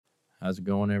How's it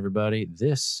going, everybody?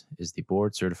 This is the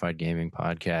Board Certified Gaming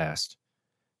Podcast.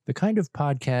 The kind of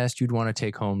podcast you'd want to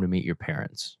take home to meet your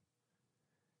parents.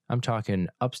 I'm talking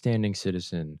upstanding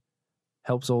citizen,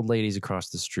 helps old ladies across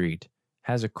the street,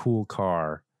 has a cool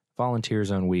car, volunteers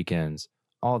on weekends,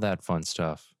 all that fun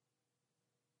stuff.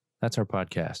 That's our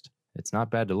podcast. It's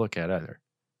not bad to look at either.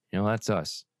 You know, that's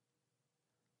us.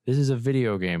 This is a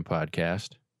video game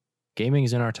podcast. Gaming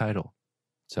is in our title,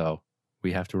 so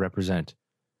we have to represent.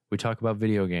 We talk about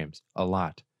video games a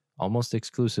lot, almost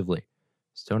exclusively.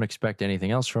 So don't expect anything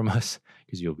else from us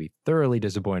because you'll be thoroughly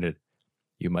disappointed.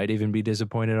 You might even be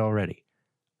disappointed already.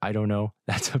 I don't know.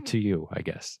 That's up to you, I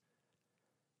guess.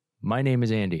 My name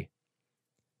is Andy.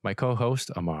 My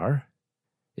co-host, Amar,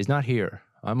 is not here.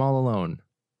 I'm all alone.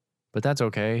 But that's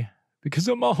okay because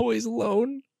I'm always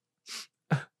alone.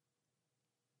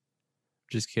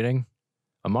 Just kidding.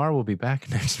 Amar will be back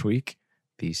next week.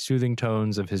 The soothing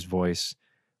tones of his voice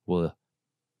will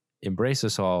embrace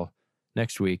us all.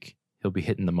 Next week, he'll be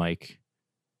hitting the mic.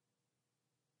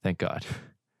 Thank God.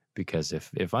 Because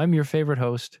if I'm your favorite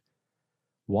host,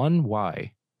 1,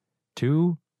 why?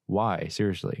 2, why?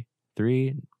 Seriously.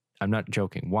 3, I'm not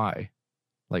joking. Why?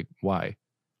 Like, why?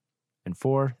 And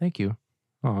 4, thank you.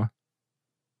 Aw.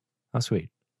 How sweet.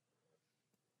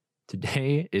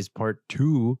 Today is part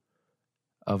 2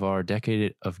 of our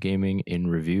Decade of Gaming in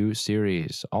Review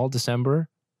series. All December,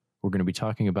 we're going to be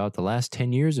talking about the last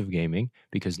 10 years of gaming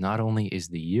because not only is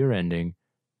the year ending,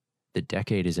 the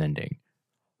decade is ending.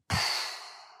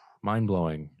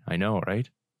 Mind-blowing. I know, right?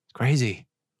 It's crazy.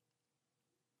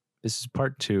 This is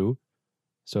part 2.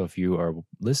 So if you are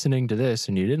listening to this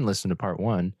and you didn't listen to part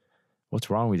 1,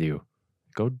 what's wrong with you?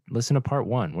 Go listen to part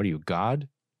 1. What are you, God?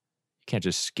 You can't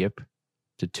just skip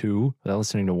to 2 without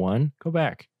listening to 1. Go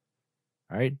back.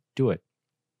 All right, do it.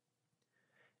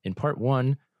 In part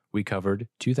 1, we covered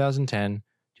 2010,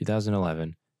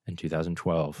 2011, and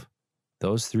 2012.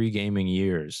 Those 3 gaming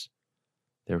years.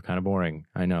 They were kind of boring,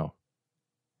 I know.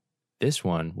 This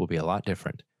one will be a lot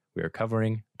different. We are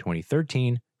covering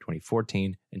 2013,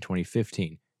 2014, and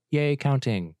 2015. Yay,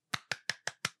 counting.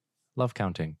 Love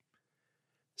counting.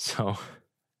 So,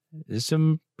 there's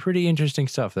some pretty interesting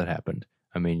stuff that happened.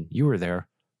 I mean, you were there.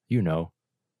 You know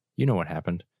what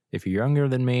happened. If you're younger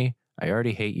than me, I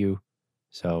already hate you.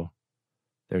 So,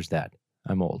 there's that.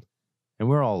 I'm old. And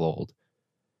we're all old.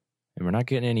 And we're not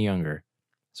getting any younger.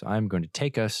 So I'm going to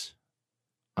take us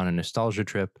on a nostalgia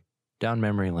trip down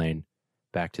memory lane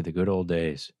back to the good old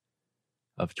days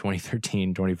of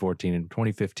 2013, 2014, and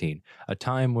 2015. A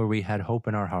time where we had hope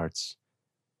in our hearts.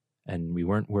 And we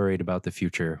weren't worried about the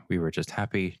future. We were just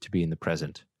happy to be in the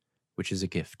present, which is a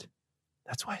gift.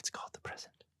 That's why it's called the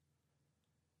present.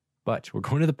 But we're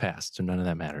going to the past, so none of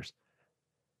that matters.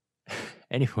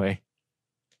 Anyway,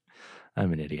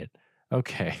 I'm an idiot.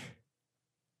 Okay.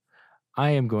 I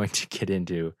am going to get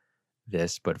into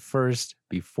this, but first,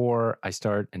 before I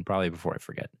start, and probably before I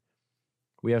forget,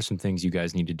 we have some things you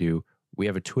guys need to do. We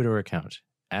have a Twitter account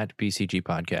at BCG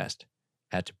Podcast,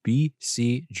 at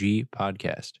BCG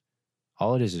Podcast.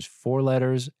 All it is 4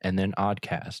 letters and then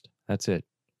Oddcast. That's it.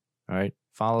 All right?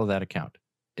 Follow that account.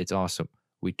 It's awesome.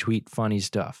 We tweet funny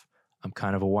stuff. I'm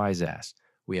kind of a wise ass.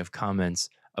 We have comments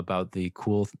about the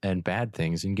cool and bad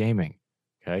things in gaming.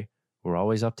 Okay? We're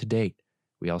always up to date.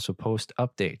 We also post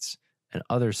updates and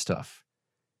other stuff.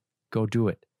 Go do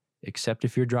it. Except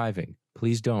if you're driving.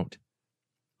 Please don't.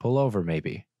 Pull over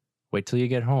maybe. Wait till you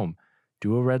get home.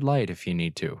 Do a red light if you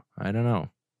need to. I don't know.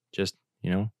 Just,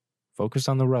 focus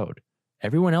on the road.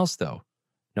 Everyone else, though,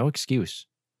 no excuse.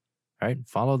 All right?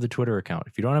 Follow the Twitter account.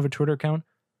 If you don't have a Twitter account,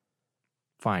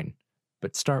 fine.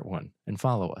 But start one and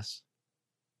follow us.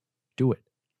 Do it.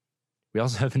 We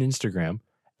also have an Instagram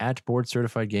at Board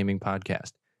Certified Gaming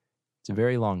Podcast. It's a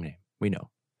very long name, we know.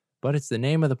 But it's the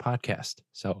name of the podcast.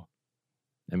 So,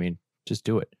 just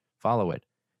do it. Follow it.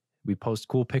 We post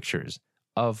cool pictures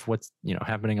of what's,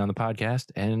 happening on the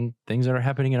podcast and things that are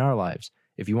happening in our lives.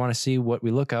 If you want to see what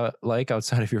we look like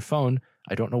outside of your phone,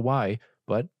 I don't know why,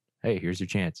 but hey, here's your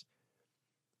chance.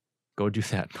 Go do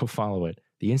that. Go follow it.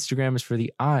 The Instagram is for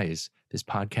the eyes. This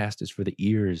podcast is for the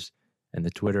ears. And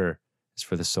the Twitter is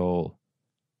for the soul.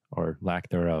 Or lack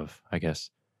thereof, I guess.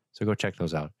 So go check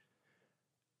those out.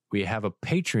 We have a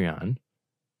Patreon.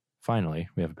 Finally,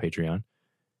 we have a Patreon.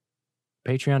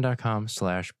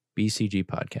 Patreon.com/BCG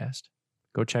Podcast.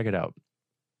 Go check it out.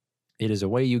 It is a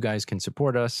way you guys can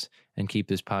support us and keep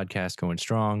this podcast going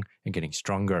strong and getting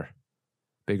stronger,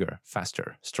 bigger,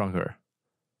 faster, stronger.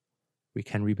 We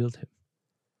can rebuild him.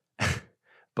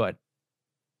 But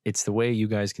it's the way you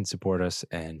guys can support us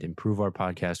and improve our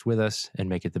podcast with us and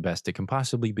make it the best it can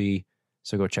possibly be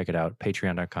So go check it out,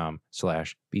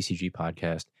 patreon.com/BCG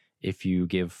podcast. If you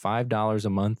give $5 a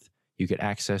month, you get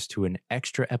access to an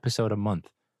extra episode a month.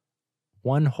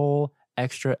 One whole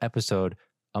extra episode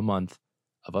a month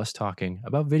of us talking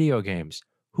about video games.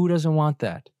 Who doesn't want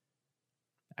that?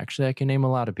 Actually, I can name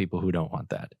a lot of people who don't want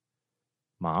that.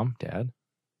 Mom, Dad.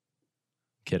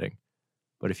 Kidding.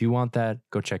 But if you want that,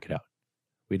 go check it out.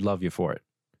 We'd love you for it.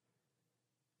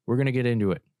 We're going to get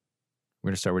into it. We're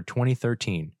going to start with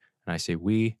 2013. And I say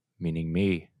we, meaning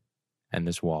me and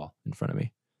this wall in front of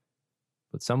me.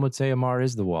 But some would say Amar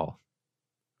is the wall.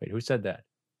 Wait, who said that?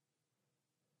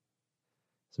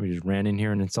 Somebody just ran in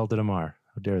here and insulted Amar.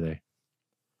 How dare they?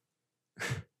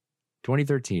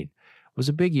 2013 was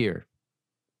a big year.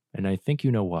 And I think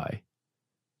you know why.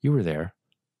 You were there.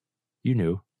 You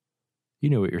knew. You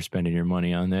knew what you're spending your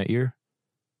money on that year.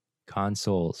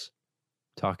 Consoles.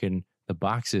 Talking the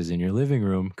boxes in your living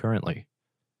room currently.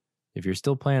 If you're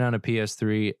still playing on a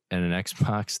PS3 and an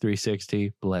Xbox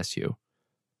 360, bless you.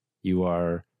 You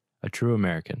are a true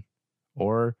American.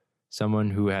 Or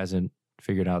someone who hasn't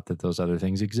figured out that those other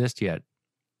things exist yet.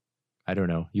 I don't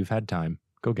know. You've had time.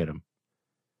 Go get them.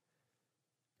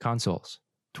 Consoles.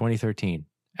 2013.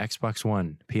 Xbox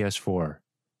One. PS4.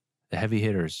 The heavy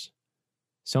hitters.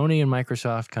 Sony and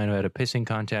Microsoft kind of had a pissing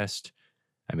contest.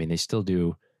 I mean, they still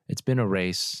do. It's been a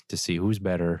race to see who's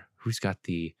better, who's got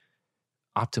the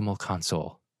optimal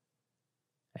console.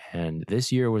 And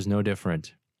this year was no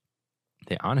different.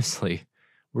 They honestly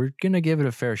were going to give it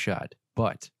a fair shot,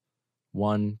 but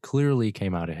one clearly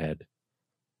came out ahead.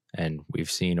 And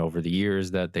we've seen over the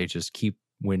years that they just keep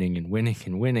winning and winning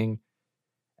and winning.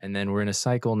 And then we're in a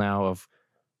cycle now of,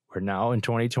 we're now in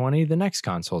 2020, the next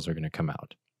consoles are going to come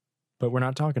out. But we're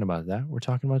not talking about that. We're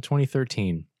talking about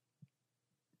 2013.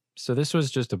 So this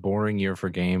was just a boring year for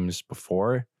games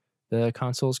before the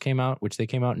consoles came out, which they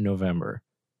came out in November,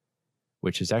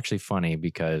 which is actually funny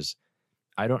because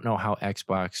I don't know how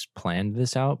Xbox planned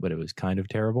this out, but it was kind of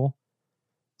terrible.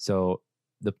 So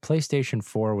the PlayStation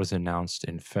 4 was announced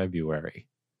in February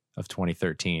of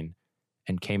 2013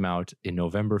 and came out in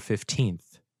November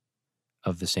 15th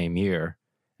of the same year.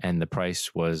 And the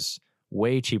price was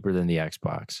way cheaper than the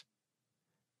Xbox,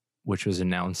 which was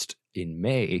announced in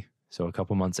May, so a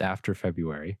couple months after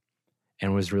February,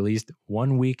 and was released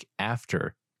 1 week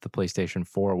after the PlayStation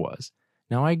 4 was.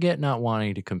 Now, I get not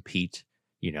wanting to compete.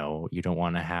 You know, you don't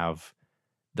want to have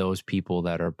those people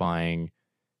that are buying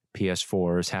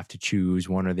PS4s have to choose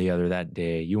one or the other that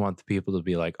day. You want the people to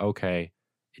be like, okay,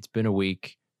 it's been a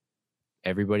week.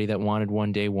 Everybody that wanted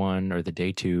one day one or the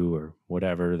day two or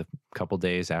whatever, the couple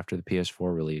days after the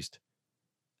PS4 released,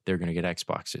 they're going to get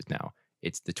Xboxes now.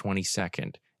 It's the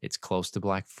 22nd. It's close to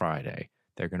Black Friday.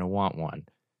 They're going to want one.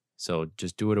 So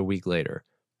just do it a week later.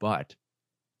 But,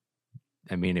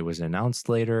 I mean, it was announced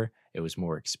later. It was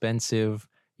more expensive.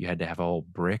 You had to have a whole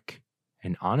brick.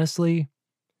 And honestly,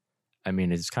 I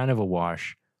mean, it's kind of a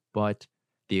wash. But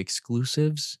the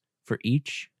exclusives for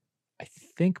each, I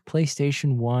think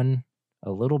PlayStation won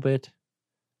a little bit.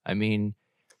 I mean,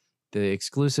 the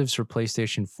exclusives for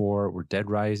PlayStation 4 were Dead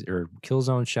Rise or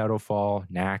Killzone Shadowfall,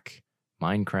 Knack,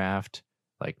 Minecraft.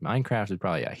 Like, Minecraft is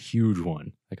probably a huge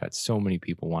one. I got so many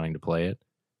people wanting to play it.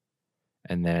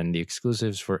 And then the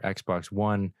exclusives for Xbox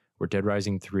One were Dead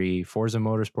Rising 3, Forza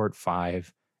Motorsport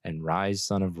 5, and Rise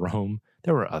Son of Rome.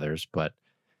 There were others, but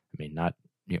I mean, not,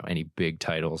 any big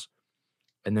titles.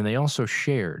 And then they also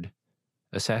shared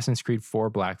Assassin's Creed 4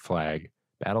 Black Flag,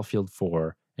 Battlefield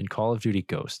 4, and Call of Duty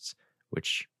Ghosts,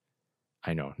 which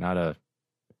I know, not a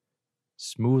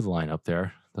smooth lineup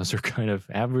there. Those are kind of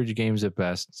average games at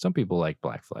best. Some people like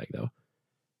Black Flag, though.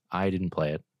 I didn't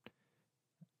play it.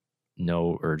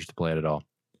 No urge to play it at all.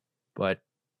 But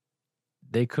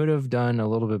they could have done a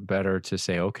little bit better to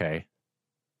say, okay,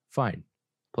 fine.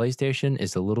 PlayStation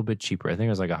is a little bit cheaper. I think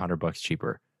it was like $100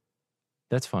 cheaper.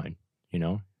 That's fine.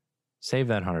 Save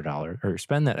that $100 or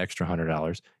spend that extra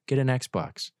 $100. Get an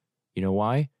Xbox. You know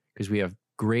why? Because we have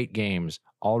great games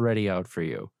already out for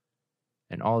you.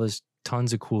 And all this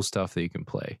tons of cool stuff that you can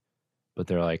play. But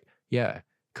they're like, yeah,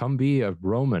 come be a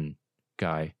Roman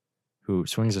guy who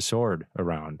swings a sword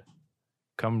around.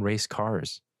 Come race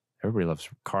cars. Everybody loves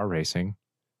car racing.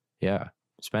 Yeah,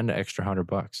 spend an extra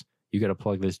 $100. You got to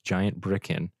plug this giant brick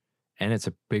in, and it's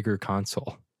a bigger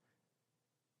console.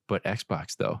 But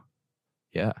Xbox, though,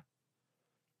 yeah.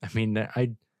 I mean,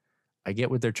 I get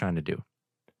what they're trying to do.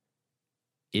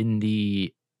 In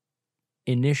the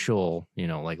initial,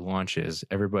 launches,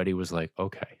 everybody was like,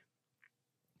 okay,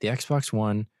 the Xbox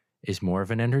One is more of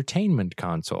an entertainment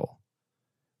console,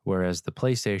 whereas the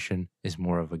PlayStation is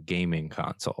more of a gaming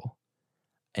console.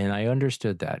 And I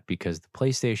understood that because the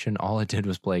PlayStation, all it did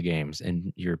was play games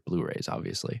and your Blu-rays,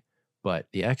 obviously. But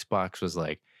the Xbox was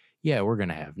like, yeah, we're going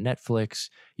to have Netflix.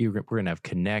 We're going to have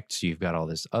Connect. So you've got all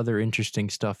this other interesting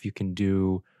stuff you can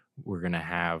do. We're going to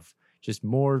have just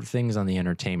more things on the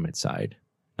entertainment side.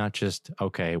 Not just,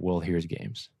 okay, well, here's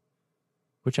games,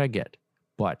 which I get.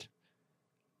 But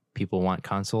people want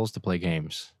consoles to play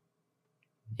games.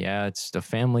 Yeah, it's a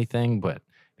family thing, but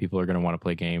people are going to want to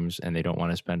play games and they don't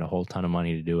want to spend a whole ton of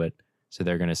money to do it. So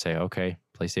they're going to say, okay,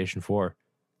 PlayStation 4,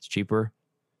 it's cheaper.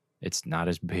 It's not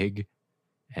as big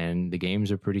and the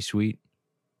games are pretty sweet.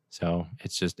 So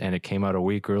it's just, and it came out a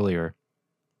week earlier.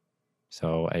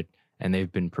 And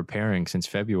they've been preparing since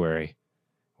February,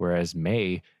 whereas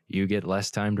May, you get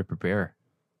less time to prepare.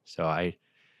 So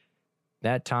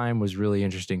that time was really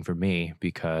interesting for me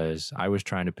because I was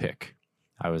trying to pick.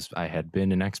 I had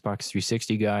been an Xbox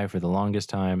 360 guy for the longest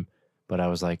time, but I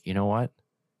was like, you know what?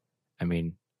 I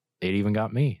mean, it even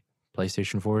got me.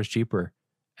 PlayStation 4 is cheaper.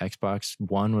 Xbox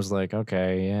One was like,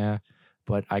 okay, yeah,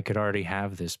 but I could already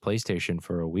have this PlayStation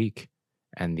for a week,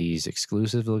 and these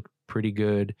exclusives look pretty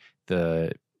good.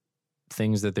 The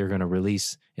things that they're going to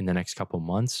release in the next couple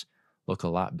months look a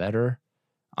lot better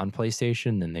on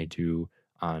PlayStation than they do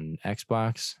on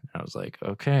Xbox. And I was like,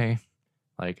 okay,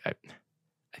 like I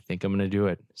think I'm going to do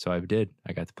it. So I did.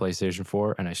 I got the PlayStation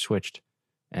 4 and I switched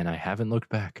and I haven't looked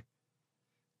back.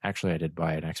 Actually, I did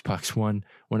buy an Xbox One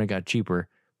when it got cheaper,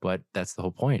 but that's the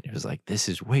whole point. It was like, this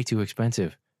is way too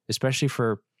expensive, especially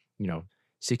for,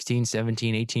 16,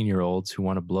 17, 18-year-olds who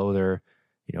want to blow their,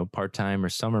 part-time or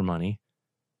summer money.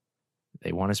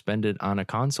 They want to spend it on a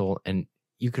console and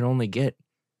you can only get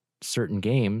certain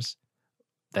games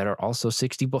that are also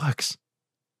 $60.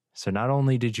 So not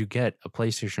only did you get a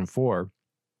PlayStation 4,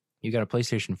 you got a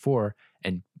PlayStation 4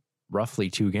 and roughly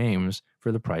 2 games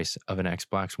for the price of an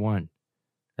Xbox One.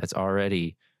 That's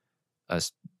already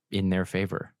in their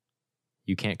favor.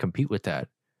 You can't compete with that,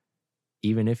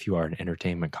 even if you are an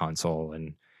entertainment console.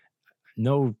 And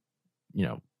no,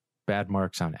 bad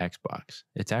marks on Xbox.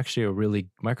 It's actually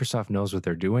Microsoft knows what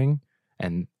they're doing.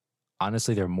 And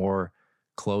honestly, they're more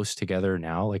close together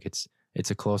now. Like it's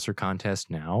a closer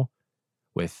contest now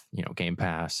with, Game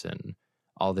Pass and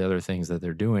all the other things that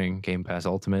they're doing, Game Pass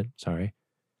Ultimate, sorry.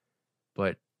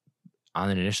 But on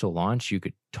an initial launch, you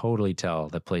could totally tell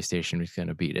that PlayStation was going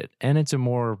to beat it. And it's a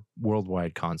more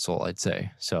worldwide console, I'd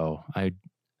say. So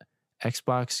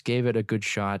Xbox gave it a good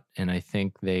shot, and I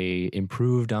think they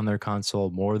improved on their console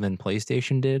more than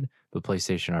PlayStation did. But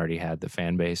PlayStation already had the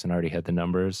fan base and already had the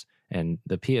numbers. And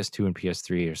the PS2 and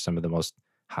PS3 are some of the most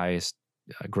highest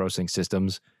grossing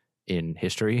systems in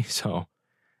history. So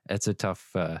that's a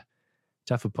tough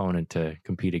opponent to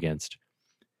compete against.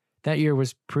 That year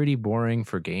was pretty boring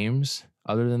for games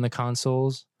other than the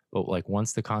consoles. But like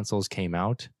once the consoles came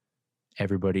out,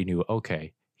 everybody knew,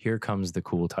 okay, here comes the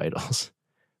cool titles.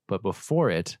 But before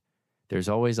it, there's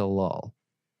always a lull.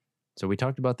 So we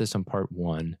talked about this on part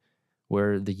 1,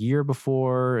 where the year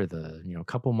before, the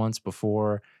couple months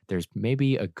before, there's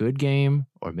maybe a good game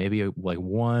or maybe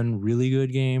one really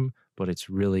good game, but it's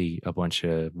really a bunch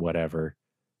of whatever.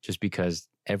 Just because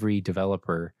every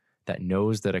developer that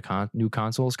knows that a new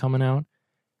console is coming out,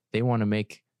 they want to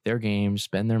make their games,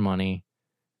 spend their money,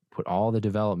 put all the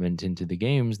development into the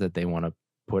games that they want to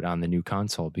put on the new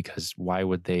console, because why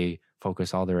would they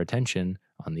focus all their attention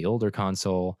on the older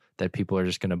console that people are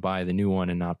just going to buy the new one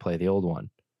and not play the old one?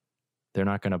 They're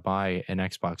not going to buy an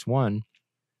Xbox One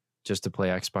just to play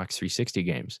Xbox 360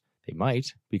 games. They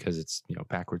might because it's,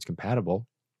 backwards compatible,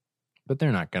 but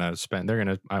they're not going to spend,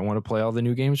 I want to play all the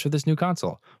new games for this new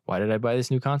console. Why did I buy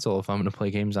this new console if I'm going to play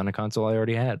games on a console I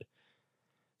already had?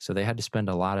 So they had to spend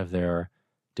a lot of their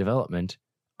development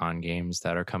on games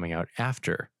that are coming out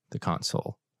after the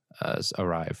console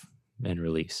arrive and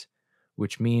release,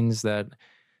 which means that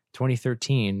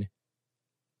 2013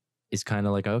 is kind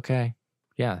of like, okay,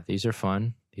 yeah, these are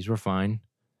fun. These were fine.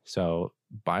 So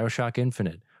BioShock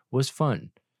Infinite was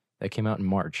fun. That came out in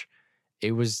March.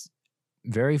 It was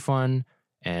very fun.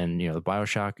 And, the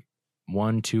BioShock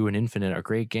 1, 2, and Infinite are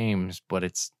great games, but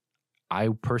I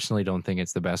personally don't think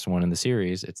it's the best one in the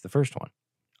series. It's the first one,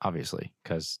 obviously,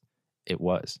 because it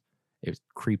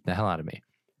creeped the hell out of me.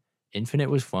 Infinite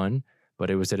was fun, but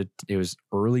it was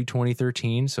early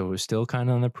 2013, so it was still kind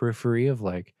of on the periphery of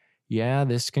like, yeah,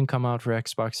 this can come out for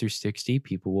Xbox 360.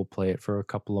 People will play it for a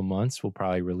couple of months. We'll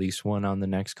probably release one on the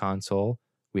next console.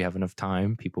 We have enough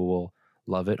time. People will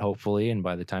love it, hopefully, and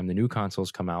by the time the new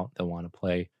consoles come out, they'll want to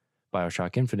play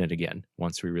BioShock Infinite again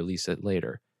once we release it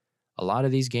later. A lot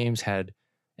of these games had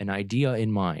an idea in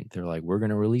mind. They're like, we're going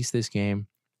to release this game,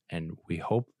 and we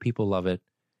hope people love it,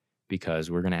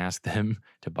 because we're going to ask them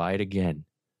to buy it again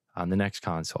on the next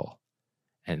console.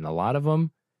 And a lot of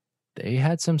them, they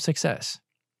had some success.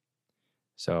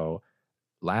 So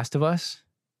Last of Us,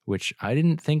 which I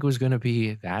didn't think was going to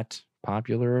be that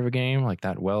popular of a game, like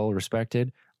that well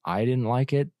respected. I didn't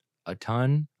like it a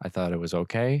ton. I thought it was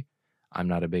okay. I'm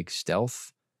not a big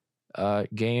stealth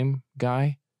game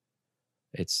guy.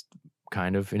 It's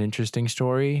kind of an interesting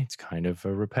story. It's kind of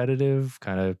a repetitive,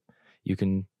 you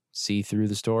can see through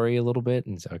the story a little bit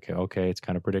and it's okay, it's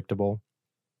kind of predictable.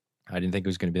 I didn't think it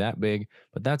was going to be that big,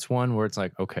 but that's one where it's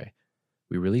like, okay,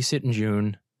 we release it in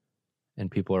June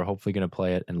and people are hopefully going to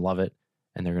play it and love it,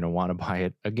 and they're going to want to buy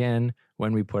it again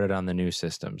when we put it on the new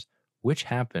systems, which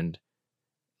happened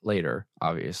later,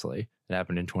 obviously. It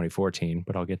happened in 2014,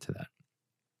 but I'll get to that.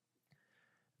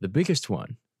 The biggest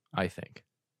one, I think,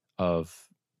 of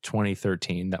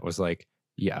 2013 that was like,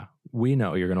 yeah, we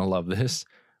know you're going to love this.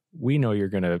 We know you're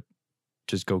going to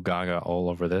just go gaga all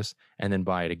over this and then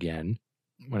buy it again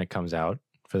when it comes out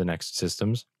for the next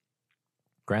systems.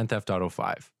 Grand Theft Auto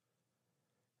 5.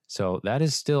 So that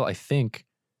is still, I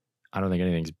don't think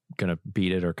anything's going to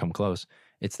beat it or come close.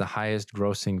 It's the highest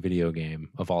grossing video game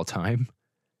of all time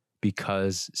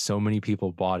because so many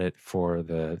people bought it for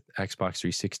the Xbox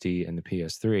 360 and the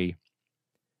PS3.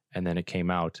 And then it came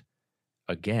out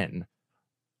again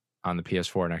on the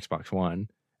PS4 and Xbox One.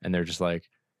 And they're just like,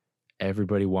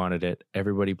 everybody wanted it.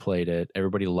 Everybody played it.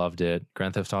 Everybody loved it.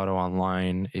 Grand Theft Auto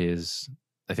Online is,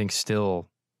 I think, still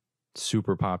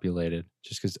super populated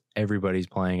just because everybody's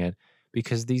playing it,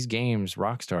 because these games,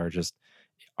 Rockstar, just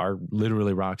are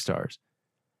literally rock stars.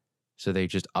 So they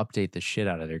just update the shit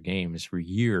out of their games for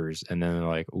years, and then they're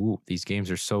like, ooh, these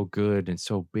games are so good and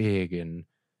so big, and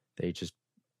they just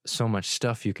so much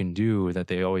stuff you can do that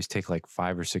they always take like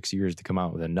 5 or 6 years to come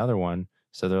out with another one.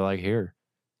 So they're like, here,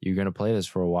 you're going to play this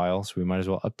for a while, so we might as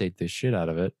well update this shit out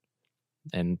of it.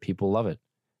 And people love it.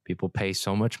 People pay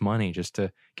so much money just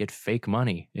to get fake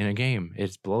money in a game.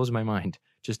 It blows my mind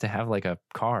just to have like a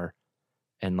car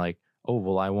and like, oh,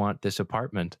 well, I want this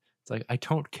apartment. It's like, I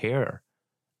don't care.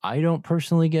 I don't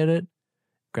personally get it.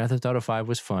 Grand Theft Auto 5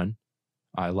 was fun.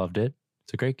 I loved it.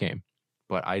 It's a great game.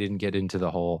 But I didn't get into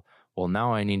the whole, well,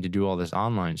 now I need to do all this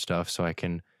online stuff so I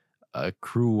can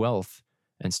accrue wealth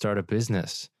and start a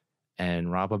business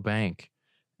and rob a bank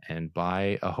and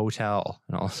buy a hotel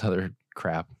and all this other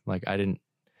crap. Like, I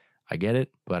get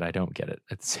it, but I don't get it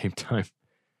at the same time.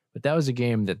 But that was a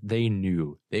game that they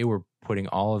knew. They were putting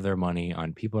all of their money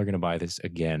on, people are going to buy this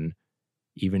again,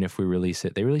 even if we release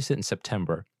it. They released it in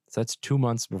September. So that's 2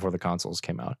 months before the consoles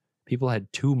came out. People had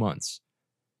 2 months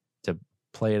to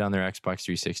play it on their Xbox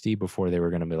 360 before they were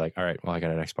going to be like, all right, well, I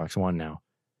got an Xbox One now.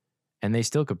 And they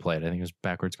still could play it. I think it was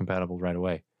backwards compatible right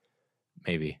away.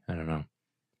 Maybe. I don't know.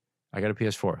 I got a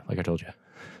PS4, like I told you.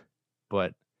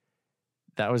 But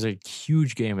that was a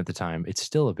huge game at the time. It's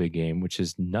still a big game, which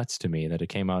is nuts to me that it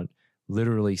came out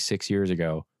literally 6 years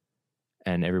ago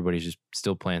and everybody's just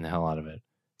still playing the hell out of it.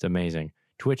 It's amazing.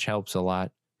 Twitch helps a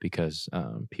lot because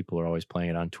people are always playing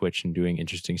it on Twitch and doing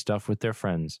interesting stuff with their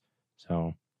friends.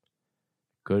 So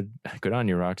good on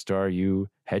you, Rockstar. You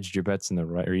hedged your bets in the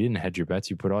right, or you didn't hedge your bets.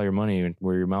 You put all your money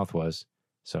where your mouth was.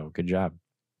 So good job.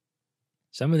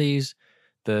 Some of these,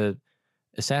 the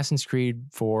Assassin's Creed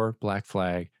 4, Black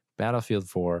Flag, Battlefield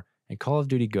 4, and Call of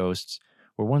Duty Ghosts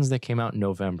were ones that came out in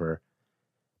November,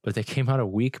 but they came out a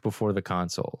week before the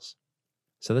consoles.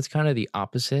 So that's kind of the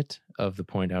opposite of the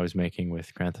point I was making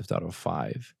with Grand Theft Auto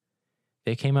 5.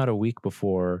 They came out a week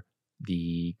before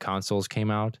the consoles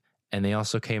came out, and they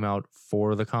also came out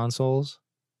for the consoles,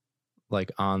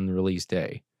 like on the release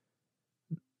day.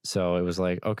 So it was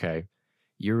like, okay,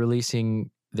 you're releasing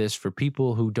this for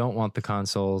people who don't want the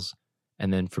consoles,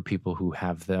 and then for people who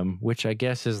have them, which I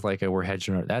guess is like we're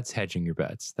hedging. That's hedging your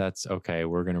bets. That's okay.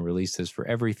 We're going to release this for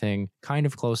everything kind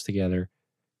of close together.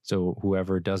 So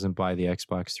whoever doesn't buy the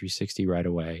Xbox 360 right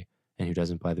away and who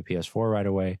doesn't buy the PS4 right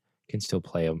away can still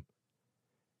play them.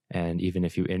 And even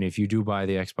if you do buy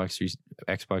the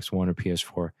Xbox One or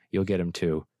PS4, you'll get them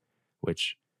too,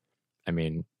 which, I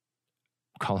mean,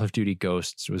 Call of Duty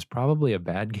Ghosts was probably a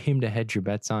bad game to hedge your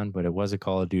bets on, but it was a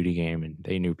Call of Duty game and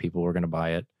they knew people were going to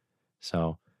buy it.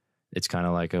 So it's kind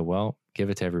of like give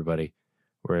it to everybody.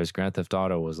 Whereas Grand Theft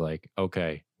Auto was like,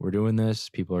 okay, we're doing this.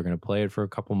 People are going to play it for a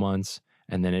couple months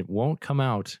and then it won't come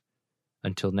out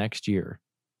until next year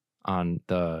on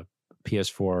the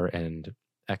PS4 and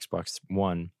Xbox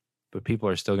One. But people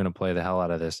are still going to play the hell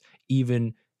out of this,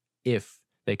 even if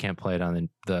they can't play it on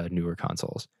the newer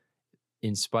consoles,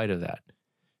 in spite of that.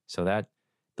 So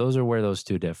those are where those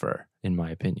two differ, in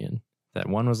my opinion. That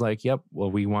one was like, yep,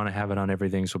 well, we want to have it on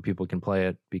everything so people can play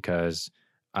it because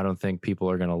I don't think people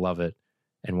are going to love it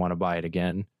and want to buy it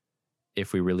again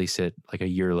if we release it like a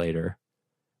year later.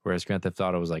 Whereas Grand Theft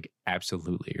Auto was like,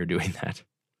 absolutely, you're doing that.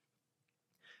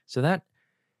 So that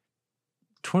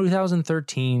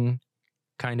 2013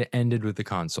 kind of ended with the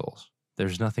consoles.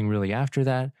 There's nothing really after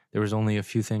that. There was only a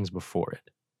few things before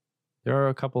it. There are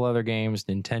a couple other games.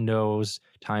 Nintendo's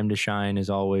time to shine is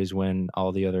always when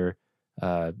all the other,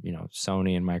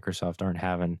 Sony and Microsoft aren't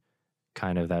having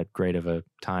kind of that great of a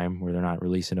time where they're not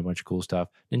releasing a bunch of cool stuff.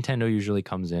 Nintendo usually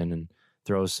comes in and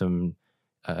throws some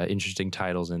interesting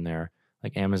titles in there,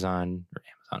 like Animal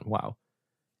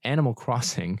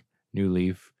Crossing, New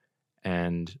Leaf,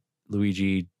 and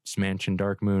Luigi's Mansion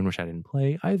Dark Moon, which I didn't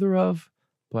play either of,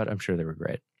 but I'm sure they were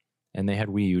great. And they had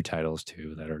Wii U titles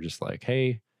too that are just like,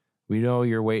 hey, we know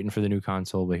you're waiting for the new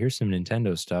console, but here's some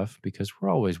Nintendo stuff because we're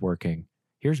always working.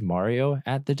 Here's Mario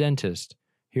at the dentist.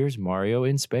 Here's Mario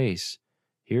in space.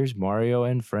 Here's Mario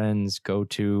and friends go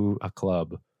to a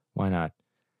club. Why not?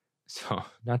 So,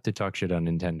 not to talk shit on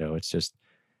Nintendo, it's just,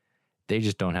 they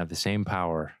just don't have the same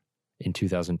power in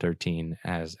 2013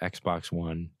 as Xbox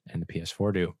One and the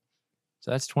PS4 do.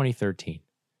 So that's 2013.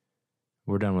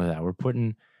 We're done with that.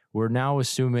 We're now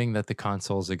assuming that the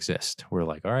consoles exist. We're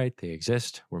like, all right, they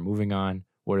exist. We're moving on.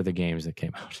 What are the games that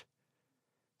came out?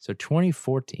 So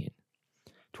 2014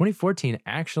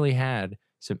 actually had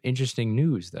some interesting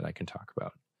news that I can talk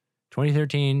about.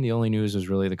 2013, the only news was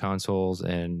really the consoles,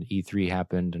 and E3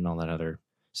 happened and all that other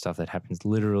stuff that happens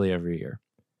literally every year.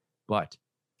 But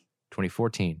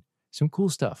 2014, some cool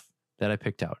stuff that I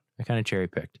picked out. I kind of cherry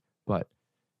picked, but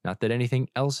not that anything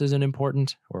else isn't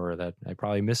important or that I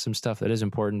probably missed some stuff that is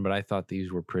important, but I thought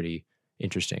these were pretty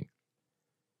interesting.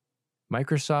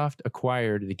 Microsoft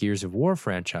acquired the Gears of War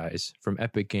franchise from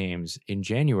Epic Games in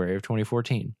January of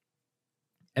 2014.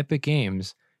 Epic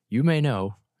Games, you may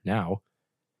know now,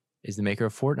 is the maker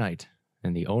of Fortnite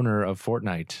and the owner of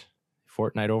Fortnite.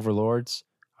 Fortnite overlords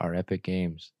are Epic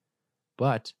Games.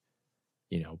 But,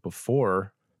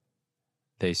 before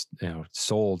they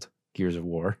sold Gears of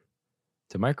War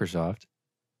to Microsoft,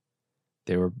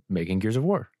 they were making Gears of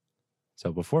War.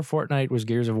 So before Fortnite was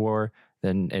Gears of War,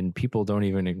 and people don't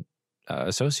even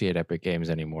associate Epic Games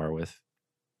anymore with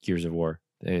Gears of War.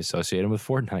 They associate them with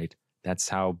Fortnite. That's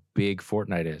how big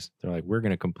Fortnite is. They're like, we're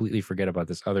going to completely forget about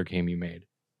this other game you made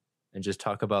and just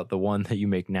talk about the one that you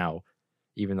make now,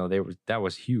 even though that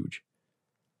was huge.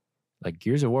 Like,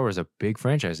 Gears of War was a big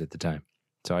franchise at the time.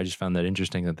 So I just found that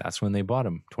interesting that that's when they bought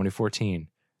them, 2014.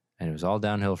 And it was all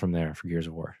downhill from there for Gears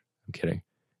of War. I'm kidding.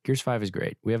 Gears 5 is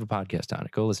great. We have a podcast on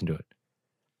it. Go listen to it.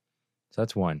 So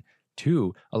that's one.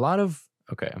 Two, I'm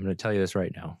going to tell you this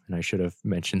right now, and I should have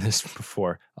mentioned this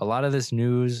before. A lot of this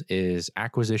news is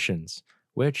acquisitions,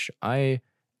 which I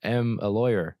am a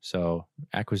lawyer, so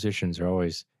acquisitions are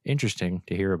always interesting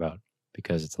to hear about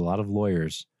because it's a lot of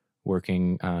lawyers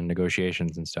working on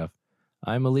negotiations and stuff.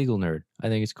 I'm a legal nerd. I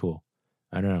think it's cool.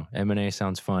 I don't know. M&A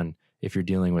sounds fun if you're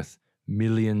dealing with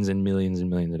millions and millions and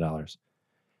millions of dollars.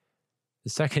 The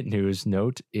second news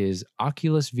note is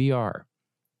Oculus VR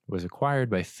was acquired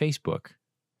by Facebook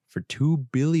for $2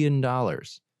 billion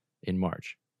in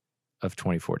March of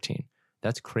 2014.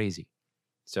 That's crazy.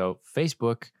 So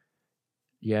Facebook,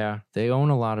 yeah, they own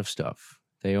a lot of stuff.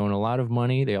 They own a lot of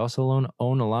money. They also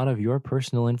own a lot of your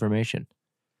personal information.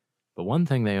 But one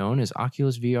thing they own is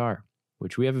Oculus VR,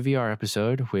 which we have a VR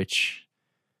episode, which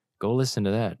go listen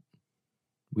to that.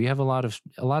 We have a lot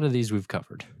of these we've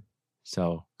covered.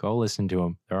 So go listen to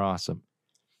them. They're awesome.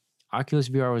 Oculus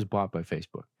VR was bought by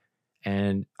Facebook.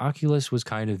 And Oculus was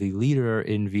kind of the leader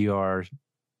in VR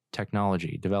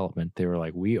technology development. They were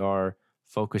like, we are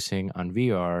focusing on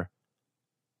VR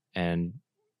and,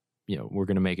 we're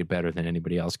going to make it better than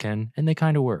anybody else can. And they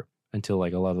kind of were until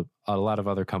like a lot of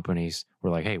other companies were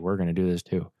like, hey, we're going to do this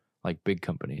too, like big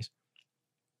companies.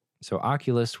 So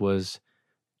Oculus was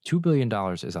 $2 billion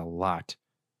is a lot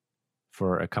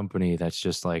for a company that's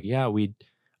just like, yeah, we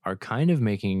are kind of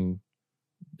making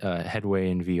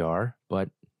headway in VR, but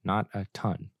not a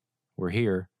ton. We're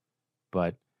here,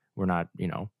 but we're not,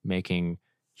 making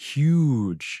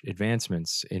huge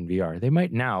advancements in VR. They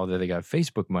might now that they got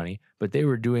Facebook money, but they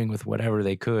were doing with whatever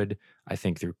they could, I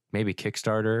think through maybe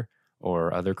Kickstarter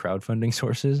or other crowdfunding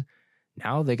sources.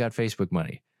 Now they got Facebook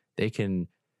money. They can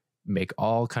make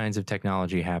all kinds of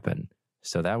technology happen.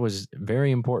 So that was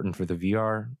very important for the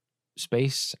VR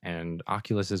space, and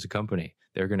Oculus as a company.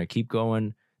 They're going to keep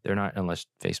going. They're not, unless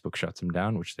Facebook shuts them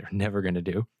down, which they're never going to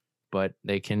do, but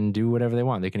they can do whatever they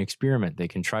want. They can experiment. They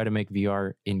can try to make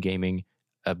VR in gaming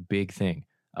a big thing,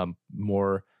 a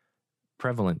more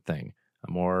prevalent thing,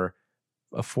 a more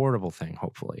affordable thing,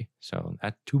 hopefully. So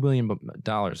that $2 billion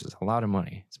is a lot of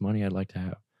money. It's money I'd like to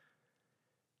have.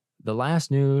 The last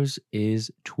news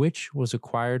is Twitch was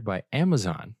acquired by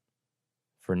Amazon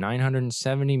for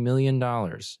 $970 million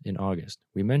in August.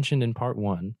 We mentioned in part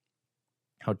 1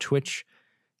 how Twitch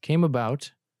came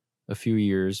about a few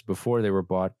years before they were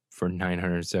bought for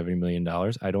 $970 million.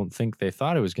 I don't think they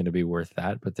thought it was going to be worth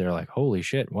that, but they're like, holy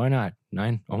shit, why not?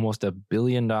 Almost $1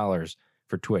 billion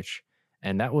for Twitch.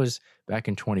 And that was back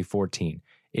in 2014.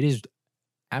 It is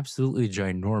absolutely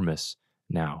ginormous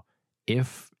now.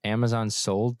 If Amazon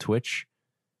sold Twitch,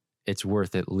 it's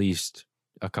worth at least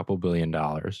a couple $1 billion,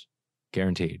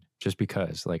 guaranteed, just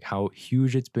because like how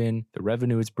huge it's been, the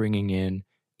revenue it's bringing in,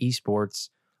 esports,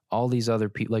 all these other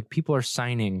people, like people are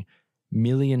signing $1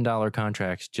 million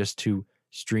contracts just to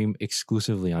stream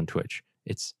exclusively on Twitch.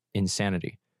 It's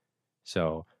insanity.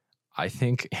 So I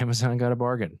think Amazon got a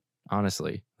bargain,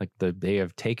 honestly. Like they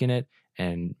have taken it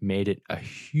and made it a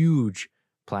huge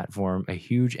platform, a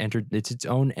huge it's its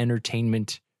own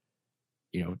entertainment,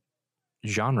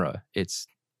 genre. It's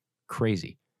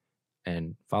crazy.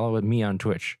 And follow me on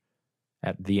Twitch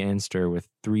at the Anster with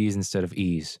 3s instead of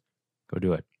E's. Go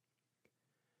do it.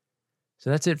 So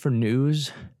that's it for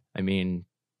news. I mean,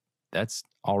 that's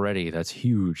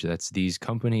huge. These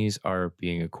companies are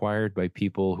being acquired by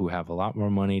people who have a lot more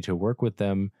money to work with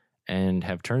them and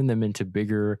have turned them into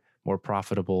bigger, more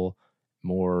profitable,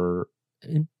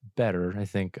 better, I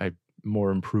think, more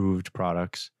improved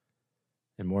products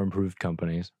and more improved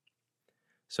companies.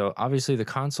 So obviously the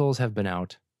consoles have been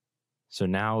out. So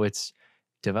now it's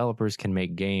developers can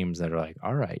make games that are like,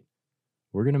 all right,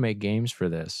 we're going to make games for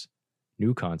this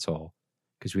new console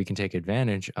because we can take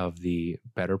advantage of the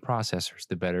better processors,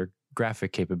 the better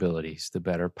graphic capabilities, the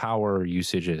better power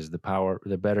usages, the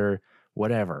better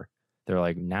whatever. They're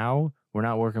like, now we're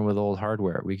not working with old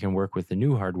hardware. We can work with the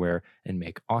new hardware and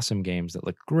make awesome games that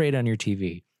look great on your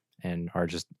TV and are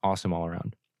just awesome all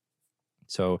around.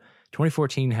 So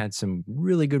 2014 had some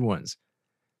really good ones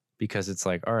because it's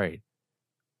like, all right,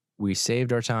 we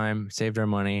saved our time, saved our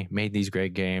money, made these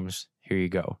great games. Here you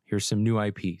go. Here's some new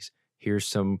IPs. Here's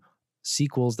some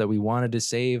sequels that we wanted to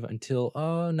save until,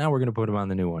 now we're going to put them on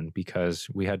the new one because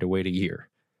we had to wait a year.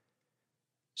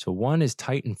 So one is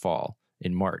Titanfall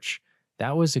in March.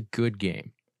 That was a good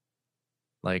game.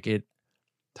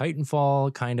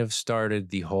 Titanfall kind of started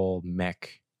the whole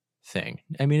mech thing.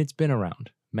 I mean, it's been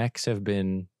around. Mechs have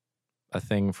been a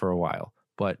thing for a while.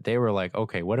 But they were like,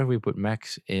 okay, what if we put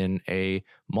mechs in a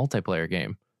multiplayer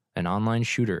game, an online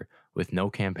shooter with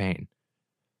no campaign?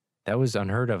 That was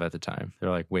unheard of at the time. They're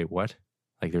like, wait, what?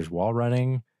 Like there's wall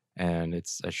running and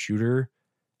it's a shooter,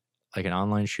 like an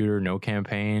online shooter, no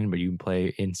campaign, but you can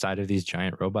play inside of these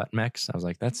giant robot mechs. I was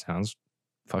like, that sounds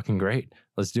fucking great.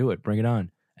 Let's do it. Bring it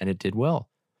on. And it did well.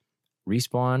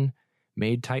 Respawn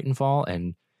made Titanfall,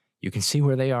 and you can see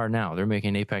where they are now. They're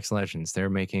making Apex Legends. They're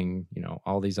making,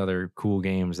 all these other cool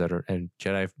games that are, and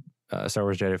Star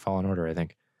Wars Jedi Fallen Order, I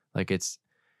think. Like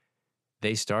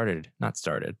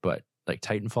but like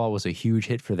Titanfall was a huge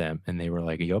hit for them. And they were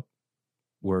like, yup,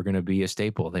 we're going to be a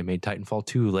staple. They made Titanfall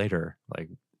 2 later. Like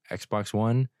Xbox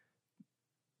One,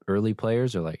 early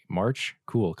players are like, March,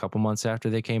 cool. A couple months after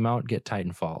they came out, get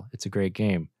Titanfall. It's a great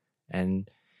game. And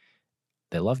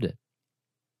they loved it.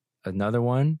 Another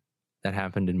one that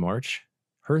happened in March,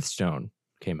 Hearthstone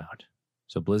came out.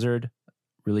 So Blizzard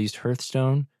released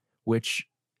Hearthstone, which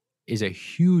is a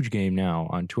huge game now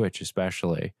on Twitch,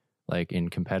 especially like in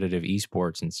competitive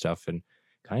esports and stuff, and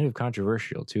kind of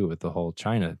controversial too with the whole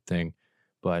China thing,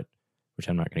 but which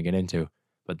I'm not going to get into.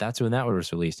 But that's when that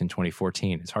was released in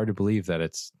 2014. It's hard to believe that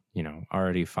it's,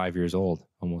 already 5 years old,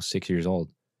 almost 6 years old.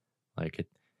 Like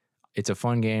it's a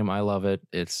fun game. I love it.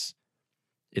 It's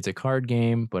a card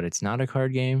game, but it's not a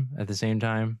card game at the same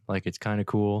time. Like it's kind of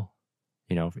cool.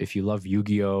 If you love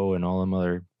Yu-Gi-Oh and all them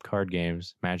other card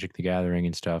games, Magic the Gathering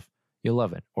and stuff, you'll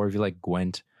love it. Or if you like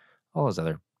Gwent, all those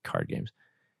other card games.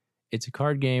 It's a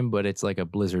card game, but it's like a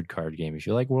Blizzard card game. If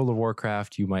you like World of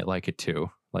Warcraft, you might like it too.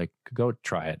 Like, go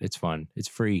try it. It's fun. It's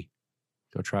free.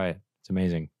 Go try it. It's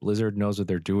amazing. Blizzard knows what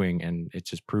they're doing, and it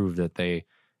just proved that they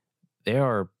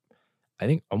are, I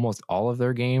think almost all of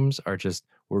their games are just,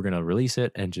 we're going to release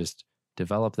it and just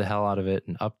develop the hell out of it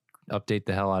and update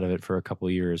the hell out of it for a couple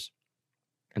of years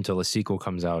until a sequel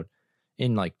comes out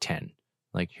in like 10.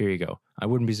 Like, here you go. I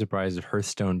wouldn't be surprised if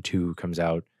Hearthstone 2 comes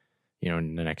out,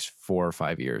 in the next 4 or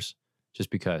 5 years,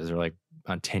 just because they're like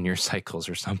on 10-year cycles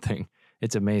or something.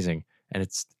 It's amazing. And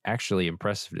it's actually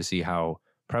impressive to see how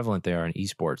prevalent they are in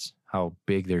esports, how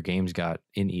big their games got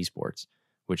in esports,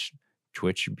 which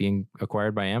Twitch being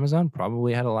acquired by Amazon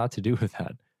probably had a lot to do with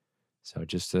that. So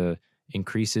just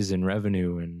increases in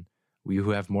revenue, and we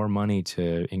who have more money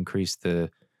to increase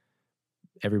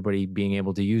everybody being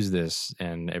able to use this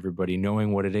and everybody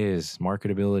knowing what it is,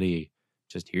 marketability.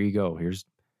 Just here you go. Here's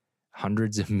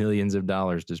hundreds of millions of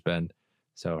dollars to spend.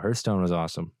 So Hearthstone was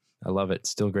awesome. I love it.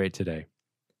 Still great today.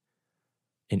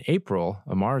 In April,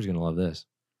 Amar is going to love this.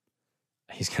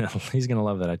 He's gonna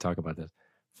love that I talk about this.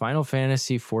 Final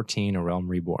Fantasy XIV: A Realm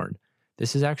Reborn.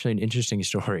 This is actually an interesting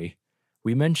story.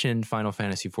 We mentioned Final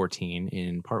Fantasy XIV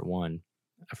in part 1.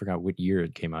 I forgot what year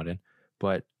it came out in,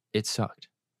 but it sucked.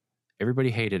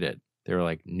 Everybody hated it. They were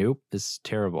like, nope, this is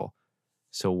terrible.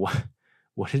 So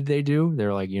what did they do? They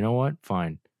were like, you know what?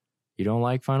 Fine. You don't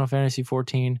like Final Fantasy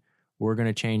XIV? We're going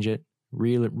to change it,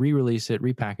 re-release it,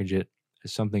 repackage it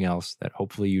as something else that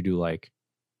hopefully you do like.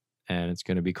 And it's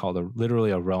going to be called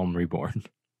literally a Realm Reborn.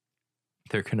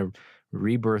 They're going to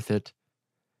rebirth it.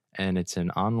 And it's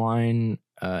an online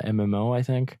MMO, I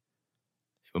think.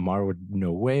 Amar would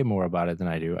know way more about it than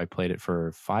I do. I played it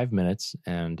for 5 minutes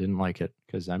and didn't like it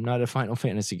because I'm not a Final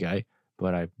Fantasy guy.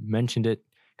 But I mentioned it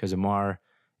because Amar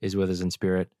is with us in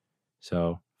spirit.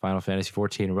 So Final Fantasy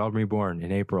XIV: Realm Reborn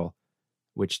in April,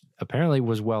 which apparently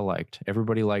was well liked.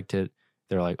 Everybody liked it.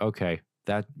 They're like, okay,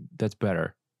 that's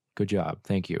better. Good job.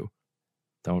 Thank you.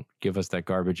 Don't give us that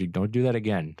garbage. Don't do that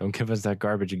again. Don't give us that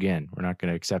garbage again. We're not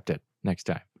going to accept it next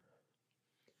time.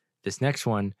 This next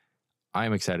one,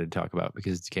 I'm excited to talk about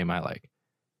because it's a game I like.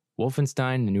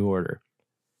 Wolfenstein: The New Order.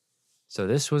 So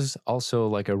this was also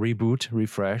like a reboot,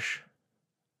 refresh,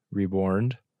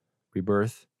 reborn,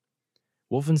 rebirth.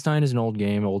 Wolfenstein is an old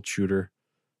game, old shooter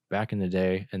back in the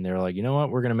day. And they're like, you know what?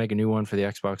 We're going to make a new one for the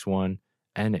Xbox One.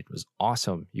 And it was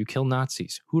awesome. You kill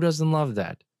Nazis. Who doesn't love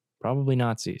that? Probably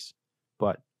Nazis.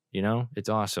 But, you know, it's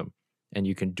awesome. And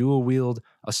you can dual wield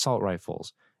assault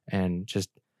rifles and just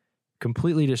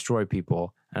completely destroy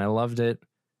people. And I loved it.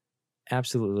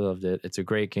 Absolutely loved it. It's a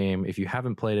great game. If you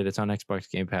haven't played it, it's on Xbox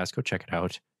Game Pass. Go check it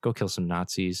out. Go kill some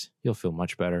Nazis. You'll feel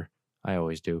much better. I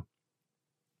always do.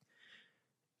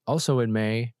 Also in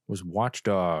May was Watch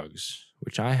Dogs,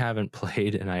 which I haven't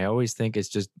played. And I always think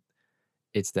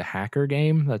it's the hacker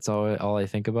game. That's all I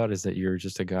think about is that you're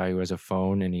just a guy who has a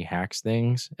phone and he hacks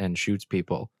things and shoots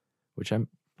people, which I'm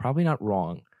probably not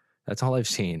wrong. That's all I've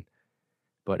seen.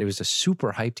 But it was a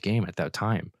super hyped game at that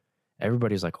time.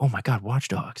 Everybody's like, oh my God, Watch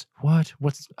Dogs. What?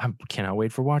 I cannot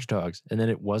wait for Watch Dogs. And then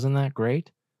it wasn't that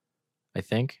great, I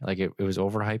think. Like it was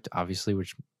overhyped, obviously,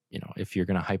 which, you know, if you're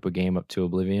going to hype a game up to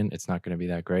oblivion, it's not going to be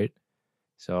that great.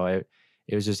 So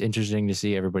it was just interesting to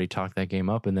see everybody talk that game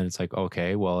up. And then it's like,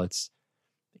 okay, well, it's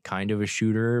kind of a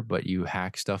shooter, but you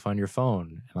hack stuff on your phone.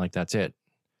 And like, that's it.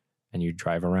 And you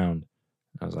drive around.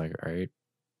 I was like, all right,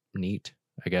 neat,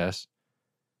 I guess.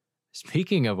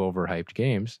 Speaking of overhyped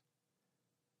games,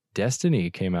 Destiny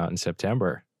came out in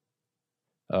September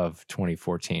of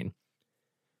 2014.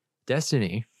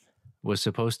 Destiny was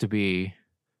supposed to be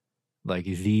like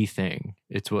the thing.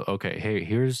 It's okay, hey,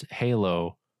 here's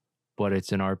Halo, but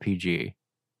it's an RPG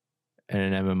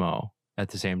and an MMO at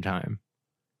the same time.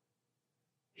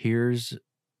 Here's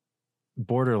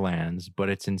Borderlands, but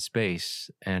it's in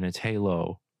space and it's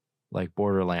Halo, like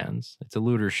Borderlands. It's a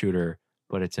looter shooter,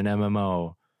 but it's an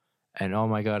MMO. And oh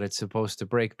my God, it's supposed to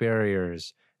break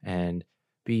barriers and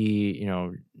be, you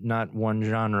know, not one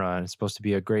genre. It's supposed to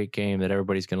be a great game that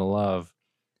everybody's going to love.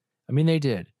 I mean, they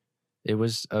did. It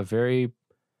was a very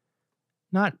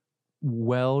not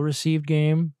well-received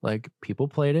game. Like, people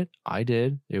played it. I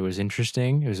did. It was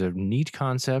interesting. It was a neat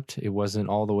concept. It wasn't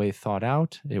all the way thought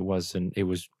out. It was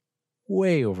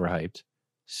way overhyped,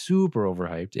 super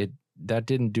overhyped. That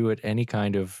didn't do it any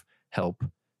kind of help.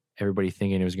 Everybody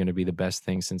thinking it was going to be the best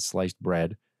thing since sliced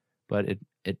bread, but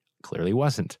it clearly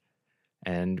wasn't.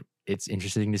 And it's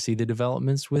interesting to see the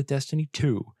developments with Destiny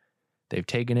 2. They've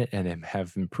taken it and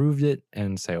have improved it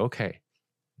and say, okay,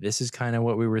 this is kind of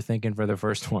what we were thinking for the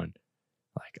first one.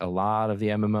 Like a lot of the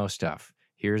MMO stuff.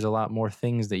 Here's a lot more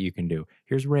things that you can do.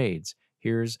 Here's raids.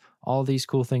 Here's all these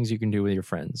cool things you can do with your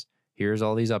friends. Here's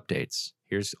all these updates.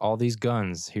 Here's all these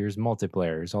guns. Here's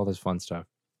multiplayer. Here's all this fun stuff.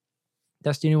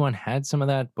 Destiny 1 had some of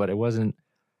that, but it wasn't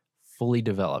fully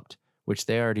developed, which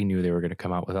they already knew they were going to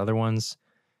come out with other ones.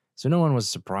 So no one was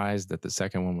surprised that the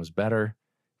second one was better,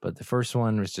 but the first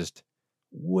one was just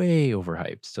way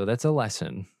overhyped. So that's a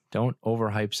lesson. Don't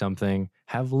overhype something.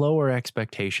 Have lower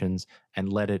expectations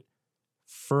and let it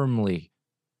firmly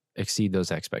exceed those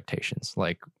expectations,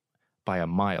 like by a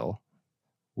mile,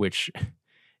 which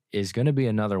is going to be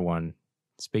another one.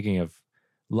 Speaking of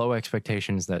low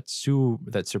expectations that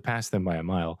surpass them by a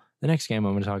mile, the next game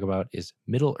I'm going to talk about is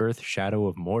Middle-earth: Shadow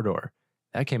of Mordor.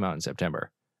 That came out in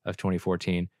September of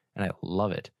 2014, and I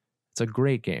love it. It's a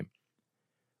great game.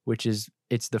 which is,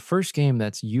 it's the first game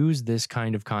that's used this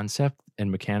kind of concept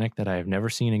and mechanic that I have never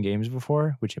seen in games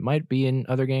before, which it might be in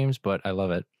other games, but I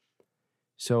love it.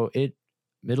 So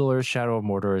Middle-earth Shadow of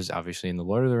Mordor is obviously in the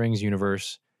Lord of the Rings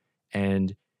universe,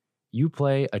 and you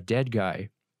play a dead guy,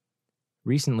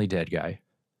 recently dead guy,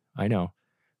 I know,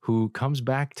 who comes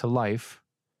back to life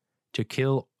to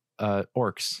kill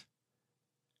orcs.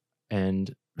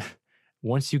 And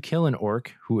once you kill an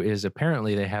orc, who is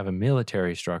apparently, they have a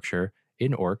military structure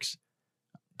in orcs,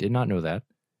 did not know that.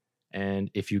 And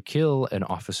if you kill an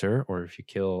officer or if you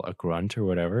kill a grunt or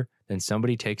whatever, then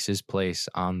somebody takes his place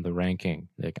on the ranking,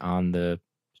 like on the,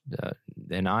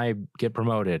 and I get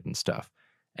promoted and stuff.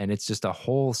 And it's just a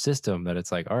whole system that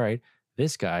it's like, all right,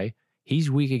 this guy,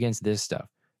 he's weak against this stuff.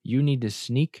 You need to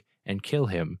sneak and kill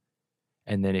him.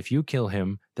 And then if you kill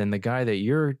him, then the guy that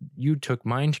you took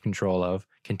mind control of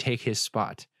can take his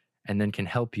spot and then can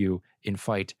help you in a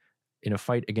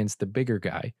fight against the bigger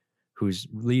guy who's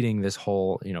leading this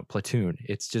whole, platoon.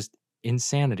 It's just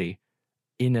insanity.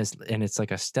 And it's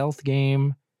like a stealth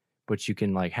game, but you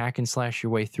can like hack and slash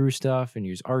your way through stuff and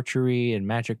use archery and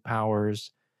magic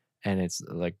powers. And it's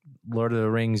like Lord of the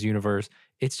Rings universe.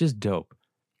 It's just dope.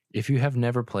 If you have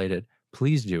never played it,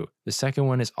 please do. The second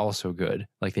one is also good.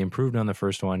 Like they improved on the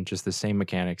first one, just the same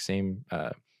mechanics, same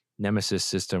nemesis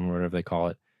system or whatever they call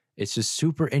it. It's just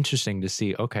super interesting to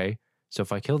see, okay, so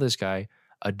if I kill this guy,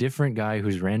 a different guy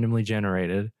who's randomly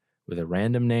generated with a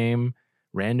random name,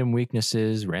 random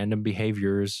weaknesses, random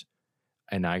behaviors,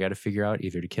 and I got to figure out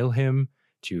either to kill him,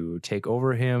 to take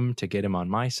over him, to get him on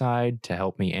my side, to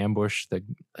help me ambush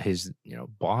his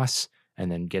boss,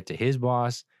 and then get to his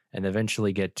boss, and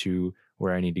eventually get to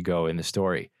where I need to go in the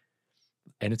story.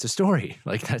 And it's a story.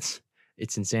 Like it's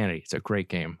insanity. It's a great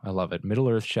game. I love it.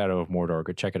 Middle-earth Shadow of Mordor.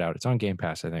 Go check it out. It's on Game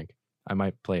Pass, I think. I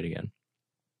might play it again.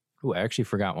 Ooh, I actually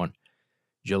forgot one.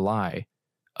 July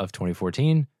of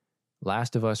 2014,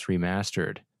 Last of Us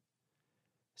Remastered.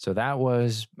 So that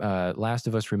was Last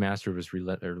of Us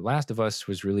Remastered Last of Us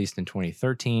was released in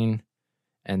 2013,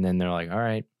 and then they're like, all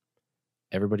right,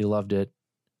 everybody loved it,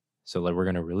 so we're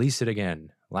going to release it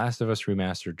again. Last of Us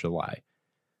Remastered July.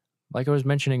 Like I was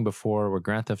mentioning before, where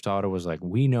Grand Theft Auto was like,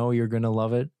 we know you're going to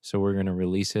love it, so we're going to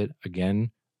release it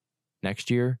again next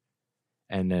year.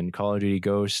 And then Call of Duty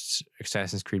Ghosts,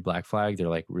 Assassin's Creed Black Flag, they're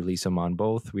like, release them on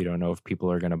both. We don't know if people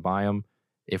are going to buy them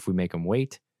if we make them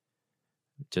wait.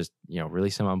 Just,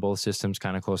 release them on both systems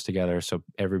kind of close together so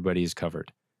everybody's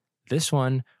covered. This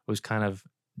one was kind of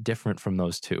different from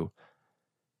those two.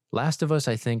 Last of Us,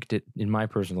 I think, did, in my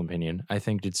personal opinion,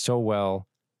 did so well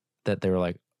that they were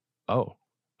like, oh,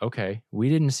 okay, we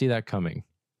didn't see that coming.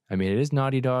 I mean, it is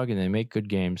Naughty Dog and they make good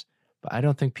games, but I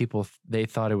don't think they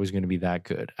thought it was going to be that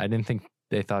good. I didn't think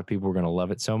they thought people were going to love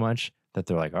it so much that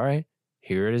they're like, all right,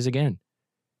 here it is again.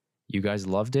 You guys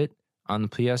loved it on the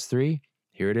PS3.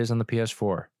 Here it is on the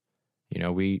PS4.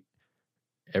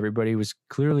 Everybody was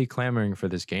clearly clamoring for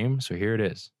this game, so here it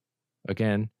is.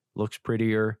 Again, looks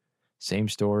prettier, same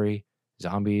story,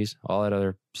 zombies, all that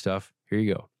other stuff. Here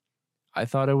you go. I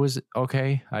thought it was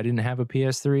okay. I didn't have a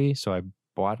PS3, so I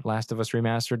bought Last of Us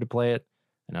Remastered to play it,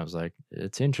 and I was like,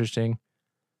 it's interesting.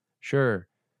 Sure,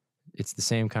 it's the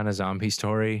same kind of zombie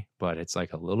story, but it's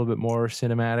like a little bit more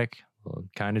cinematic,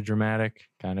 kind of dramatic,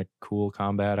 kind of cool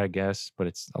combat, I guess, but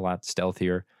it's a lot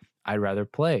stealthier. I'd rather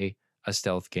play a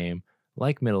stealth game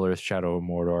like Middle-earth Shadow of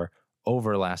Mordor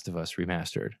over Last of Us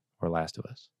Remastered or Last of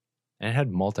Us. And it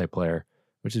had multiplayer,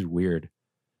 which is weird.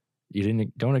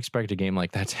 You don't expect a game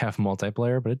like that to have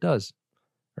multiplayer, but it does.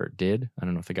 Or it did. I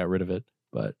don't know if they got rid of it,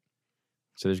 but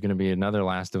so there's going to be another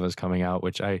Last of Us coming out,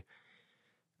 which I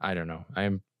don't know.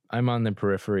 I'm on the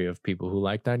periphery of people who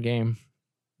like that game,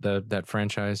 that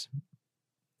franchise.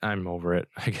 I'm over it,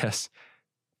 I guess.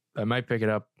 I might pick it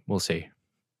up. We'll see.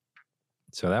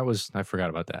 So I forgot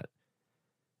about that.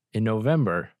 In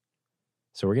November,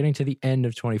 so we're getting to the end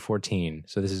of 2014.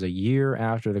 So this is a year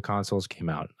after the consoles came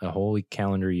out, a whole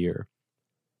calendar year.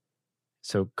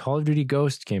 So Call of Duty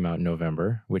Ghosts came out in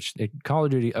November, which a Call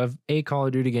of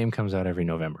Duty game comes out every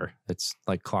November. It's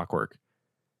like clockwork.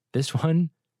 This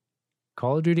one,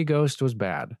 Call of Duty Ghost, was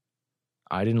bad.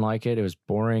 I didn't like it. It was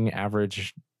boring,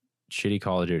 average, shitty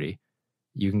Call of Duty.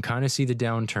 You can kind of see the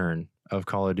downturn of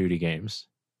Call of Duty games.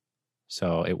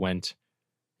 So it went,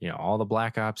 all the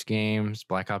Black Ops games,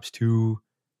 Black Ops 2,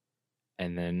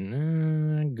 and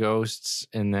then Ghosts,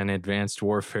 and then Advanced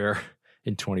Warfare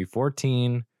in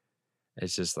 2014.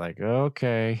 It's just like,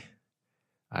 okay,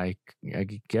 I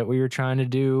get what you're trying to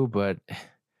do, but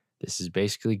this is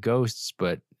basically Ghosts,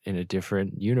 but in a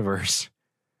different universe.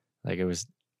 Like, it was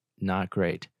not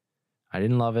great. I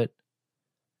didn't love it.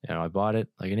 I bought it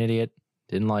like an idiot.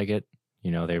 Didn't like it.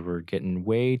 You know, they were getting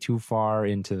way too far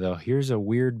into here's a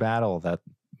weird battle that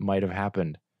might have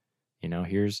happened. You know,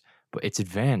 but it's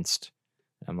advanced.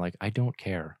 I'm like, I don't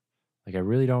care. Like, I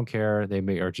really don't care. They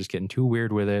are just getting too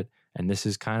weird with it. And this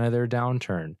is kind of their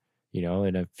downturn. You know,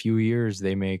 in a few years,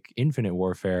 they make Infinite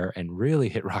Warfare and really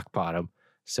hit rock bottom.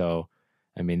 So,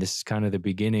 I mean, this is kind of the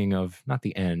beginning of, not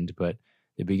the end, but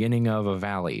the beginning of a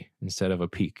valley instead of a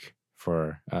peak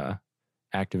for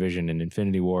Activision and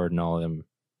Infinity Ward and all of them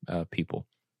people.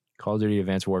 Call of Duty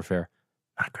Advanced Warfare,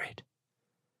 not great.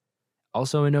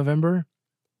 Also in November,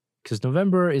 because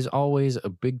November is always a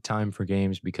big time for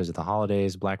games because of the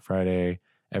holidays, Black Friday.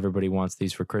 Everybody wants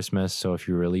these for Christmas. So if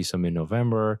you release them in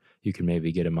November, you can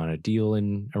maybe get them on a deal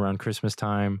in around Christmas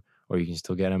time, or you can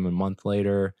still get them a month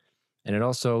later. And it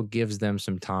also gives them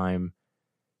some time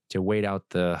to wait out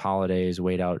the holidays,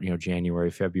 wait out, January,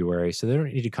 February. So they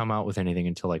don't need to come out with anything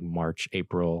until like March,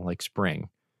 April, like spring.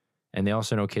 And they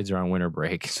also know kids are on winter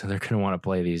break, so they're going to want to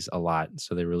play these a lot.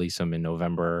 So they release them in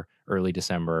November, early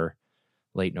December,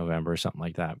 late November, something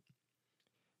like that.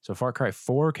 So Far Cry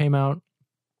 4 came out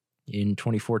in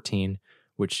 2014,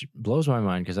 which blows my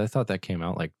mind because I thought that came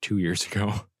out like 2 years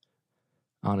ago,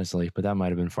 honestly. But that might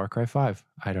have been Far Cry 5.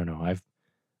 I don't know.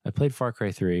 I played Far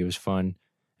Cry 3. It was fun.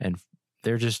 And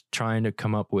they're just trying to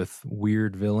come up with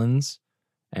weird villains.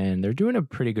 And they're doing a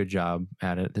pretty good job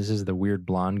at it. This is the weird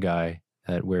blonde guy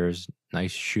that wears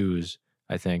nice shoes,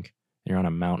 I think. And you're on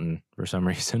a mountain for some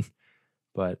reason.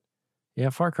 But yeah,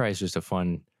 Far Cry is just a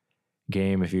fun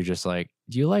game if you're just like,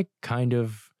 do you like kind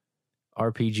of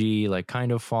RPG, like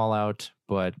kind of Fallout,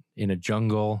 but in a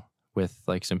jungle with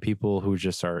like some people who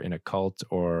just are in a cult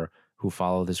or who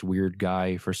follow this weird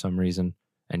guy for some reason,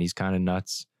 and he's kind of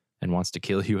nuts and wants to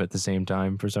kill you at the same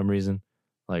time for some reason.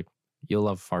 Like, you'll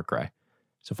love Far Cry.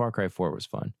 So Far Cry 4 was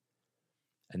fun.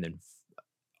 And then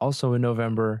also in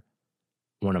November,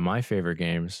 one of my favorite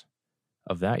games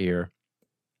of that year,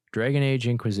 Dragon Age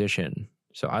Inquisition.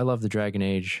 So I love the Dragon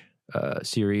Age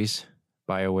series.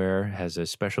 BioWare has a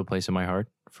special place in my heart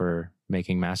for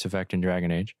making Mass Effect and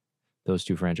Dragon Age, those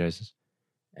two franchises.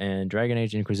 And Dragon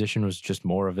Age Inquisition was just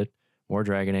more of it, more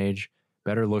Dragon Age,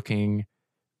 better looking,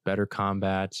 better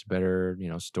combat, better,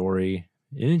 story,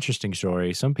 an interesting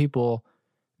story. Some people,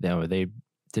 they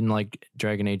didn't like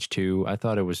Dragon Age 2. I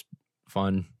thought it was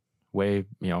fun, way,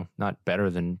 not better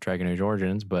than Dragon Age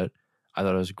Origins, but I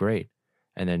thought it was great.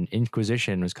 And then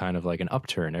Inquisition was kind of like an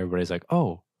upturn. Everybody's like,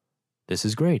 oh, this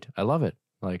is great. I love it.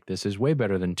 Like, this is way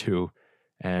better than 2.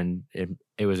 And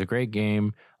it was a great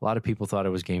game. A lot of people thought it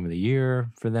was game of the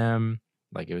year for them.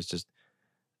 Like, it was just,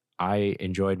 I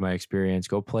enjoyed my experience.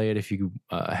 Go play it if you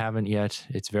haven't yet.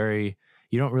 It's you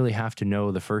don't really have to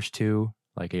know the first 2.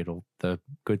 Like, the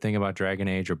good thing about Dragon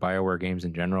Age or BioWare games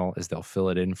in general is they'll fill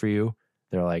it in for you.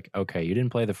 They're like, okay, you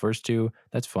didn't play the first 2.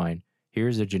 That's fine.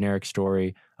 Here's a generic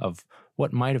story of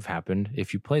what might have happened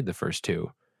if you played the first 2.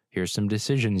 Here's some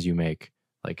decisions you make.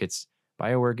 Like,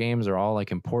 BioWare games are all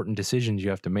like important decisions you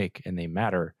have to make, and they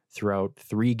matter throughout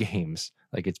 3 games.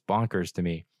 Like, it's bonkers to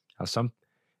me how some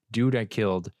dude I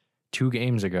killed 2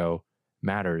 games ago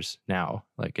matters now.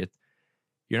 Like,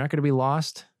 you're not going to be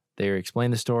lost. They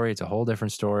explain the story. It's a whole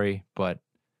different story, but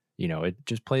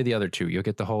just play the other 2. You'll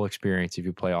get the whole experience if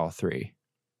you play all 3.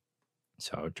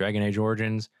 So Dragon Age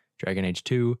Origins, Dragon Age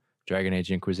 2, Dragon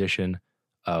Age Inquisition,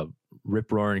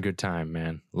 rip-roaring good time,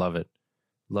 man. Love it.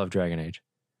 Love Dragon Age.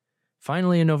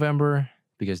 Finally in November,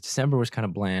 because December was kind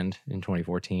of bland in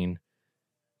 2014,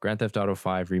 Grand Theft Auto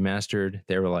 5 remastered.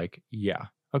 They were like, yeah,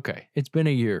 okay, it's been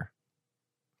a year.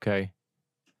 Okay.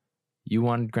 You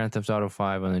wanted Grand Theft Auto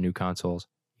 5 on the new consoles.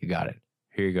 You got it.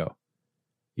 Here you go.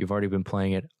 You've already been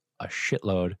playing it a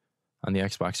shitload on the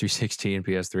Xbox 360 and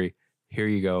PS3. Here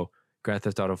you go. Grand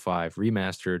Theft Auto 5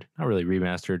 remastered. Not really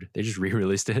remastered. They just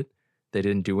re-released it. They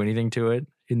didn't do anything to it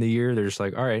in the year. They're just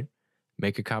like, all right,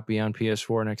 make a copy on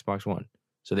PS4 and Xbox One.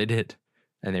 So they did.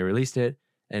 And they released it.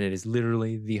 And it is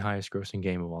literally the highest grossing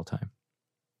game of all time.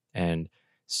 And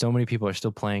so many people are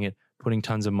still playing it, putting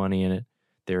tons of money in it.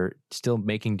 They're still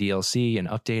making DLC and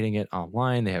updating it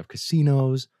online. They have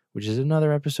casinos, which is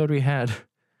another episode we had.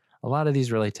 A lot of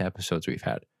these relate to episodes we've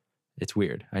had. It's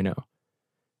weird, I know.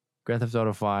 Grand Theft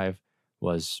Auto 5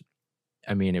 was,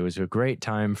 it was a great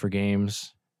time for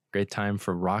games, great time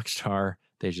for Rockstar.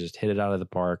 They just hit it out of the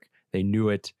park. They knew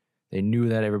it. They knew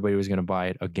that everybody was going to buy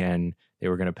it again. They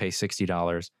were going to pay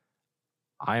 $60.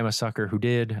 I am a sucker who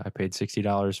did. I paid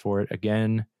 $60 for it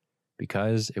again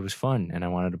because it was fun and I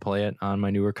wanted to play it on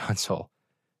my newer console.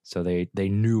 So they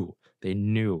knew,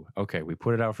 okay, we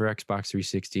put it out for Xbox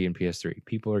 360 and PS3.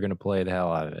 People are going to play the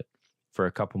hell out of it for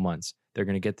a couple months. They're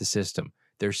going to get the system.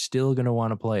 They're still going to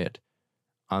want to play it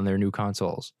on their new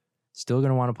consoles. Still going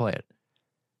to want to play it.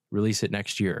 Release it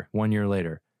next year, 1 year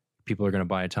later. People are going to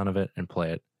buy a ton of it and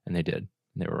play it. And they did. And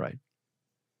they were right.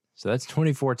 So that's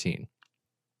 2014.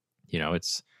 You know,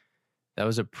 that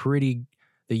was the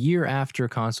year after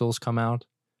consoles come out,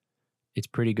 it's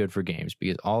pretty good for games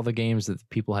because all the games that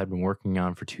people had been working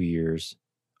on for 2 years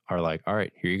are like, all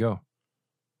right, here you go.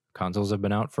 Consoles have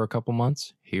been out for a couple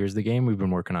months. Here's the game we've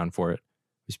been working on for it.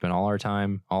 We spent all our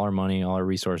time, all our money, all our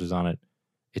resources on it.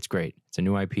 It's great. It's a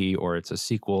new IP or it's a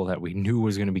sequel that we knew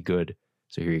was going to be good.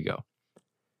 So here you go.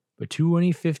 But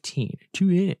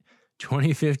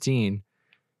 2015,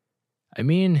 I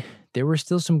mean, there were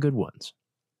still some good ones.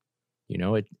 You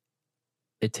know, it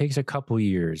takes a couple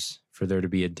years for there to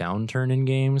be a downturn in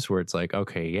games where it's like,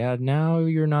 okay, yeah, now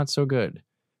you're not so good.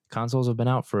 Consoles have been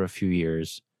out for a few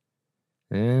years.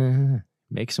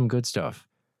 Make some good stuff.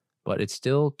 But it's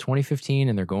still 2015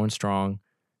 and they're going strong.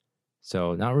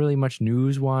 So not really much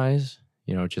news-wise.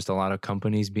 You know, just a lot of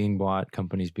companies being bought,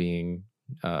 companies being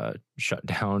shut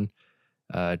down,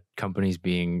 companies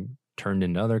being turned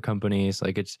into other companies.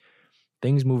 Like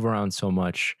things move around so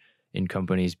much in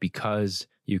companies because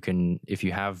you can, if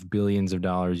you have billions of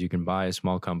dollars, you can buy a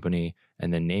small company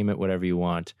and then name it whatever you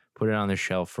want, put it on the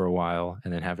shelf for a while,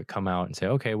 and then have it come out and say,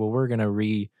 okay, well, we're going to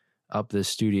re-up this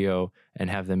studio and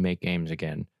have them make games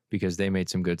again because they made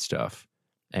some good stuff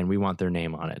and we want their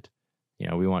name on it. You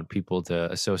know, we want people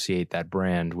to associate that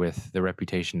brand with the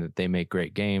reputation that they make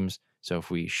great games. So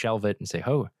if we shelve it and say,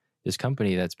 oh, this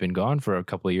company that's been gone for a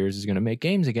couple of years is going to make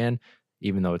games again,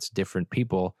 even though it's different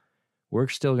people, we're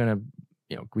still going to,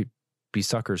 you know, be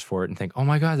suckers for it and think, oh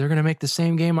my God, they're going to make the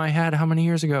same game I had how many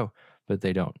years ago? But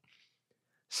they don't.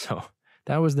 So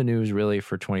that was the news really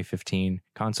for 2015.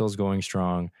 Consoles going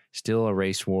strong, still a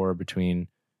race and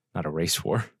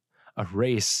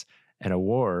a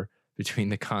war between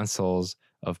the consoles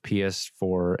of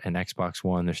PS4 and Xbox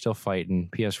One. They're still fighting.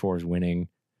 PS4 is winning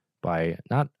by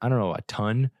a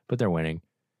ton, but they're winning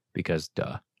because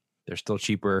they're still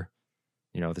cheaper.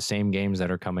 You know, the same games that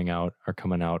are coming out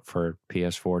for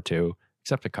PS4 too,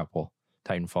 except a couple.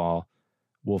 Titanfall,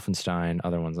 Wolfenstein,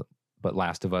 other ones, but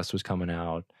Last of Us was coming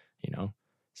out, you know.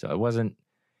 So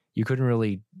you couldn't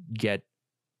really get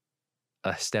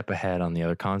a step ahead on the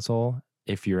other console.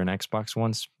 If you're an Xbox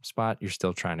One spot, you're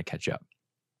still trying to catch up.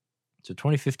 So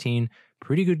 2015,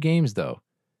 pretty good games though.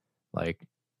 Like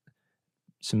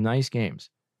some nice games.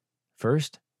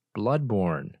 First,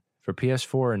 Bloodbourne for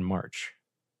PS4 in March.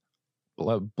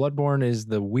 Bloodbourne is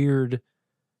the weird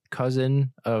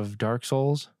cousin of Dark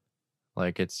Souls.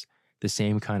 Like it's the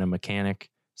same kind of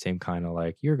mechanic, same kind of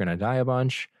like you're going to die a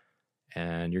bunch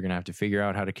and you're going to have to figure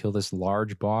out how to kill this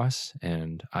large boss.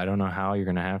 And I don't know how you're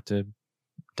going to have to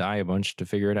die a bunch to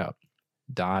figure it out.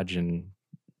 Dodge and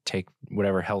take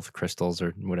whatever health crystals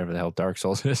or whatever the hell Dark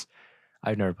Souls is.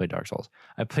 I've never played Dark Souls.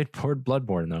 I played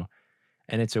Bloodborne though.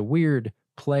 And it's a weird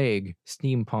plague,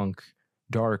 steampunk,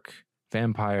 dark,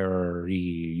 vampire-y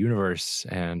universe.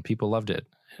 And people loved it.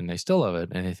 And they still love it.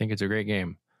 And they think it's a great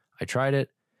game. I tried it.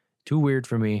 Too weird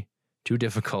for me. Too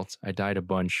difficult. I died a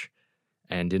bunch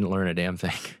and didn't learn a damn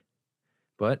thing.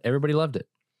 But everybody loved it.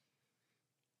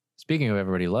 Speaking of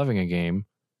everybody loving a game,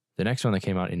 the next one that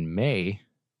came out in May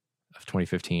of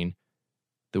 2015,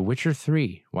 The Witcher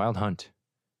 3 Wild Hunt,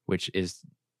 which is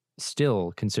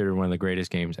still considered one of the greatest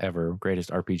games ever,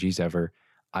 greatest RPGs ever.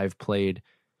 I've played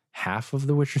half of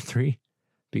The Witcher 3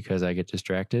 because I get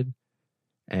distracted,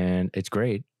 and it's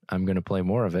great. I'm going to play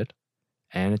more of it,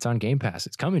 and it's on Game Pass.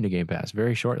 It's coming to Game Pass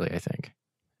very shortly, I think,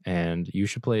 and you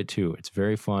should play it too. It's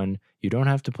very fun. You don't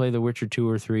have to play The Witcher 2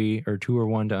 or 3 or 2 or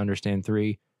 1 to understand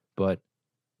 3, but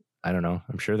I don't know.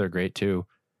 I'm sure they're great too,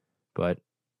 but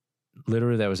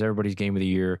literally that was everybody's game of the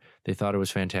year. They thought it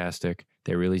was fantastic.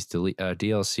 They released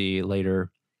DLC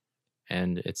later,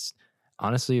 and it's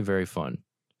honestly very fun.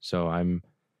 So I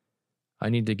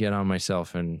need to get on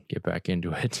myself and get back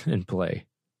into it and play,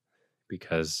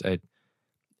 because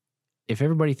if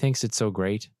everybody thinks it's so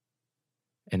great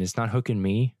and it's not hooking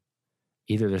me,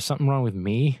 either there's something wrong with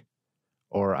me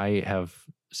or I have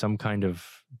some kind of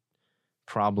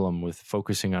problem with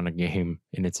focusing on a game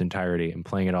in its entirety and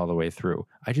playing it all the way through.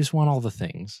 I just want all the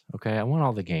things, okay? I want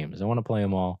all the games. I want to play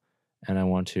them all, and I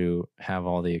want to have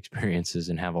all the experiences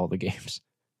and have all the games.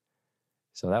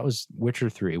 So that was Witcher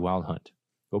 3 Wild Hunt.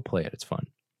 Go play it. It's fun.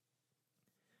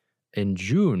 In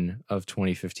June of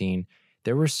 2015,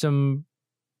 there were some...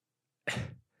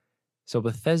 So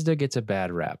Bethesda gets a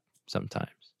bad rap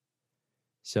sometimes.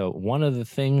 So one of the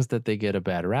things that they get a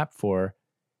bad rap for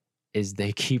is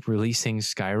they keep releasing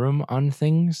Skyrim on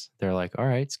things. They're like, all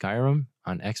right, Skyrim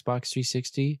on Xbox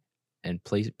 360 and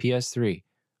PS3.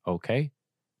 Okay.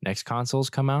 Next consoles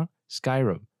come out,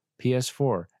 Skyrim.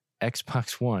 PS4,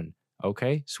 Xbox One.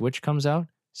 Okay, Switch comes out,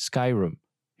 Skyrim.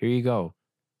 Here you go.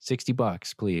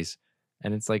 $60, please.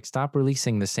 And it's like, stop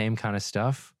releasing the same kind of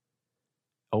stuff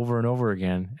over and over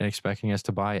again and expecting us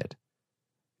to buy it.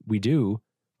 We do,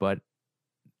 but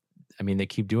I mean, they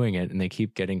keep doing it and they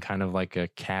keep getting kind of like a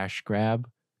cash grab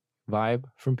vibe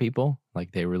from people.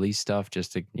 Like they release stuff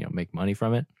just to, make money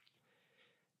from it.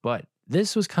 But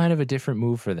this was kind of a different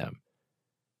move for them.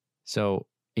 So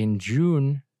in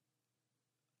June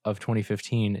of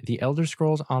 2015, The Elder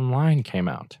Scrolls Online came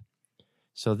out.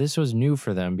 So this was new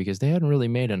for them because they hadn't really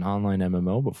made an online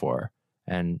MMO before.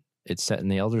 And it's set in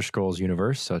the Elder Scrolls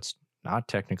universe, so it's not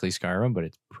technically Skyrim, but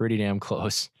it's pretty damn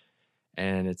close.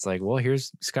 And it's like, well,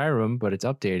 here's Skyrim, but it's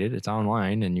updated, it's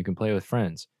online, and you can play with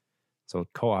friends. So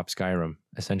co-op Skyrim,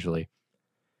 essentially.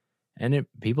 And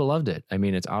people loved it. I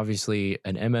mean, it's obviously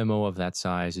an MMO of that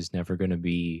size is never going to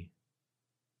be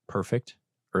perfect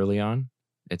early on.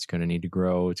 It's going to need to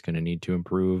grow. It's going to need to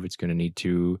improve. It's going to need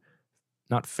to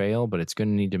not fail, but it's going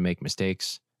to need to make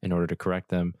mistakes in order to correct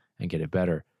them and get it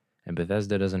better. And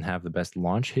Bethesda doesn't have the best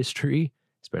launch history,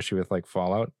 especially with like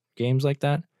Fallout games like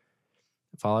that,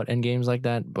 Fallout end games like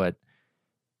that. But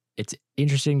it's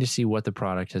interesting to see what the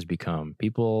product has become.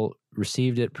 People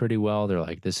received it pretty well. They're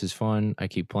like, this is fun. I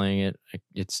keep playing it.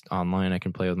 It's online. I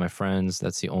can play with my friends.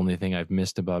 That's the only thing I've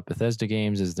missed about Bethesda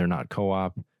games is they're not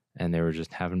co-op, and they were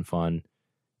just having fun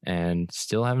and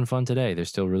still having fun today. They're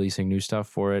still releasing new stuff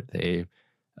for it. They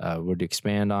would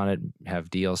expand on it,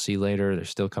 have DLC later. They're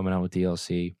still coming out with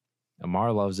DLC.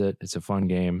 Amar loves it. It's a fun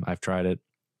game. I've tried it.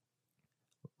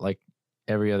 Like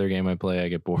every other game I play, I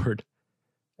get bored.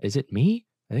 Is it me?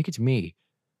 I think it's me.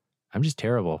 I'm just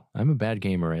terrible. I'm a bad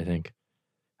gamer, I think.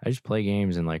 I just play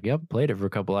games and like, yep, played it for a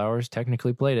couple hours,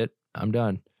 technically played it. I'm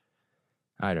done.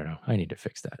 I don't know. I need to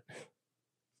fix that.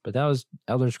 But that was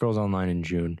Elder Scrolls Online in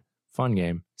June. Fun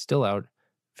game. Still out.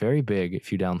 Very big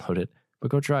if you download it.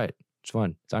 But go try it. It's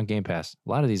fun. It's on Game Pass. A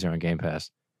lot of these are on Game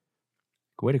Pass.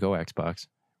 Way to go, Xbox.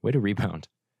 Way to rebound.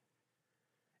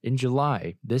 In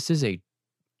July, this is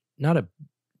not a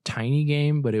tiny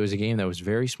game, but it was a game that was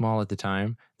very small at the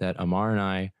time that Amar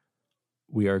and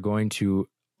we are going to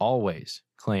always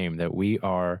claim that we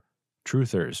are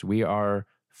truthers. We are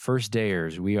first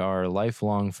dayers. We are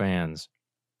lifelong fans.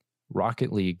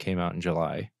 Rocket League came out in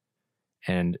July.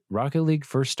 And Rocket League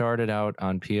first started out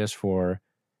on PS4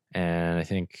 and I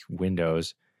think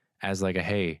Windows as like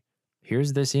hey,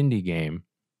 here's this indie game.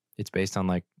 It's based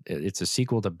on it's a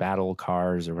sequel to Battle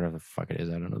Cars or whatever the fuck it is.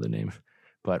 I don't know the name.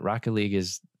 But Rocket League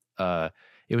is,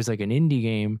 it was like an indie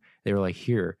game. They were like,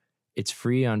 here, it's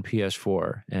free on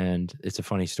PS4. And it's a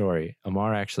funny story.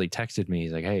 Amar actually texted me.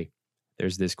 He's like, hey,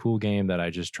 there's this cool game that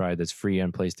I just tried that's free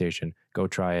on PlayStation. Go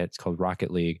try it. It's called Rocket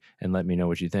League and let me know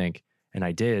what you think. And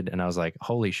I did. And I was like,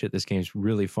 holy shit, this game's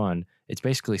really fun. It's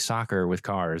basically soccer with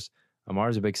cars.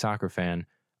 Amar's a big soccer fan.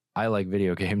 I like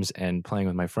video games and playing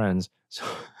with my friends. So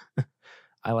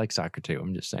I like soccer too.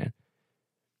 I'm just saying.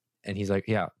 And he's like,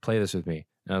 yeah, play this with me.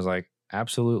 And I was like,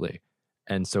 absolutely.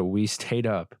 And so we stayed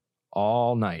up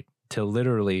all night till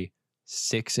literally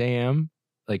 6 a.m.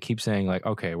 Like keep saying like,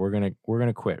 okay, we're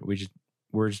gonna quit.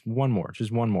 We're just one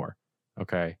more.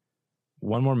 Okay.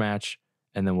 One more match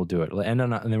and then we'll do it. And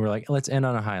then we're like, let's end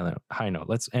on a high note.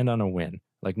 Let's end on a win.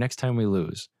 Like next time we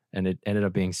lose. And it ended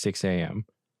up being 6 a.m.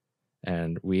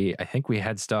 And I think we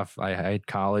had stuff. I had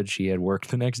college. He had work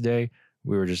the next day.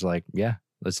 We were just like, yeah,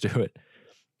 let's do it.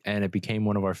 And it became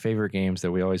one of our favorite games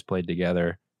that we always played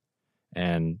together.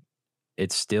 And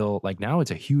it's still like now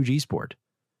it's a huge esport.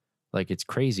 Like it's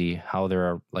crazy how there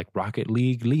are like Rocket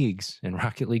League leagues and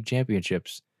Rocket League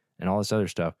championships and all this other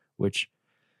stuff, which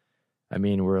I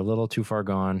mean, we're a little too far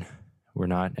gone. We're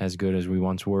not as good as we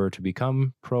once were to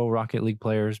become pro Rocket League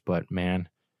players, but man,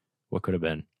 what could have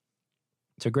been?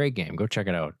 It's a great game. Go check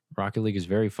it out. Rocket League is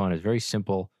very fun. It's very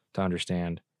simple to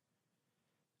understand.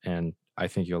 And I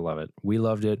think you'll love it. We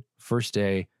loved it. First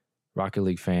day, Rocket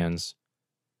League fans,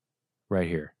 right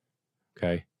here.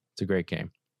 Okay? It's a great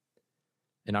game.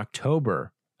 In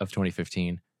October of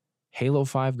 2015, Halo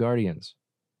 5 Guardians.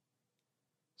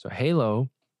 So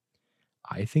Halo,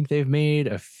 I think they've made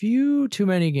a few too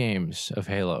many games of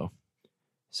Halo.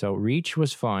 So Reach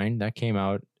was fine. That came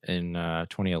out in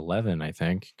 2011, I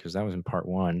think, because that was in part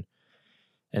 1.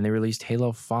 And they released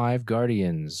Halo 5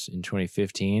 Guardians in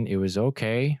 2015. It was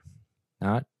okay.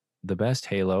 Not the best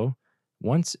Halo.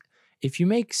 If you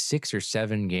make 6 or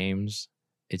 7 games,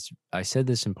 I said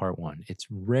this in part 1. It's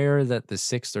rare that the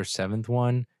 6th or 7th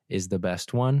one is the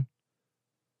best one.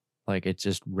 Like, it's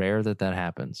just rare that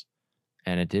happens.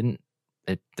 And it didn't.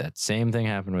 That same thing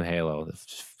happened with Halo. The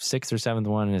 6th or 7th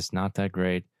one is not that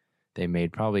great. They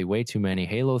made probably way too many.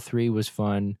 Halo 3 was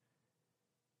fun.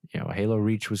 Halo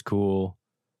Reach was cool.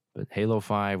 But Halo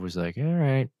 5 was like, all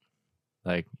right,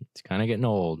 like it's kind of getting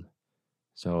old.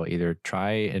 So either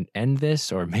try and end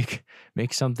this or make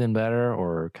something better,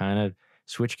 or kind of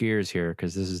switch gears here,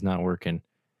 because this is not working.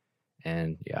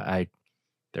 And yeah,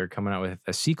 they're coming out with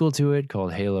a sequel to it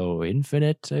called Halo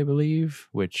Infinite, I believe,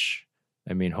 which,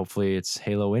 I mean, hopefully it's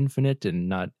Halo Infinite and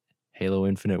not Halo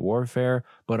Infinite Warfare,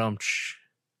 but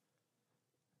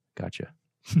gotcha.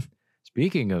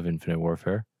 Speaking of Infinite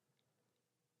Warfare,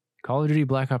 Call of Duty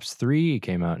Black Ops 3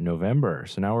 came out in November.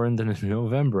 So now we're into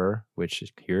November, which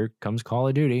is, here comes Call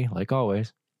of Duty, like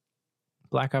always.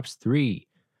 Black Ops 3,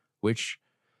 which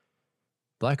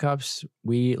Black Ops,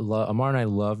 Amar and I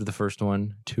loved the first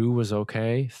one. 2 was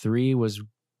okay. 3 was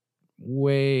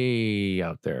way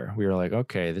out there. We were like,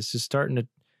 okay, this is starting to,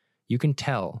 you can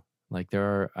tell. Like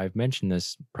I've mentioned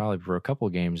this probably for a couple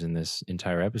games in this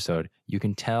entire episode. You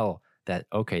can tell that,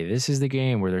 okay, this is the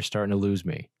game where they're starting to lose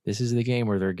me. This is the game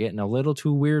where they're getting a little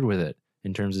too weird with it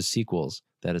in terms of sequels,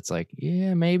 that it's like,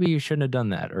 yeah, maybe you shouldn't have done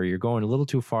that, or you're going a little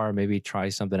too far, maybe try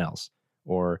something else,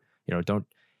 or, don't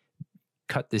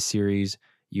cut this series,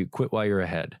 you quit while you're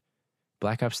ahead.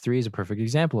 Black Ops 3 is a perfect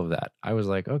example of that. I was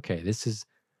like, okay,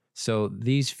 so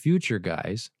these future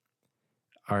guys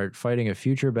are fighting a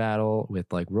future battle with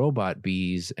like robot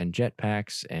bees and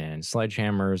jetpacks and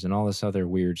sledgehammers and all this other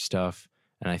weird stuff.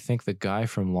 And I think the guy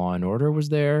from Law and Order was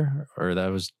there,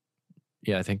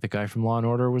 I think the guy from Law and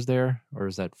Order was there, or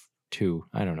is that 2?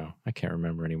 I don't know. I can't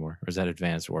remember anymore. Or is that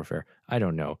Advanced Warfare? I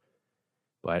don't know.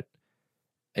 But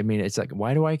I mean, it's like,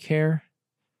 why do I care?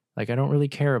 Like, I don't really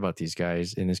care about these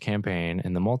guys in this campaign.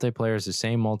 And the multiplayer is the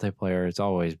same multiplayer it's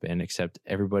always been, except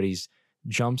everybody's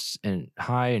jumps and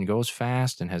high and goes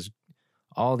fast and has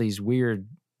all these weird,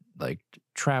 like,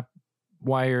 trap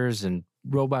wires and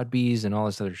robot bees and all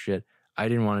this other shit. I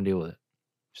didn't want to deal with it.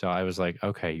 So I was like,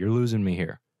 okay, you're losing me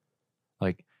here.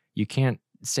 Like, you can't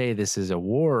say this is a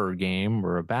war game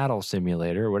or a battle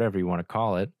simulator or whatever you want to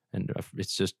call it. And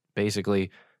it's just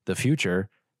basically the future.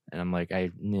 And I'm like,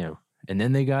 and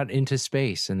then they got into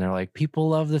space and they're like, people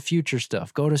love the future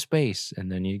stuff. Go to space.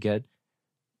 And then you get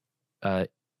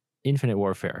Infinite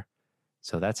Warfare.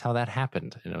 So that's how that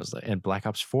happened. And it was like, and Black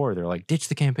Ops 4, they're like, ditch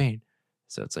the campaign.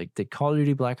 So it's like the Call of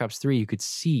Duty Black Ops 3, you could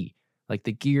see like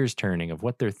the gears turning of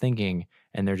what they're thinking,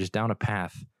 and they're just down a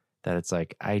path that it's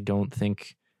like, I don't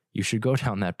think you should go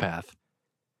down that path.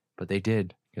 But they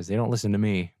did, because they don't listen to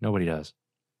me. Nobody does.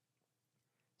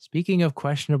 Speaking of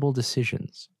questionable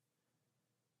decisions,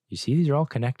 you see, these are all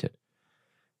connected.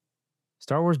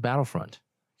 Star Wars Battlefront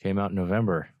came out in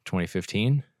November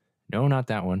 2015. No, not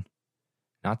that one.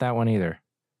 Not that one either.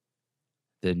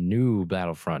 The new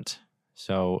Battlefront.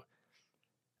 So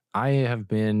I have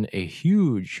been a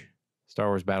huge Star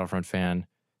Wars Battlefront fan.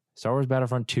 Star Wars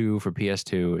Battlefront 2 for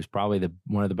PS2 is probably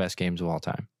one of the best games of all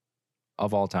time.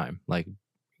 Of all time. Like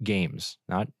games.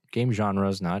 Not game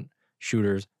genres, not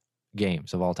shooters.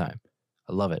 Games of all time.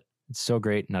 I love it. It's so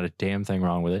great. Not a damn thing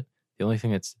wrong with it. The only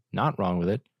thing that's not wrong with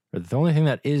it, or the only thing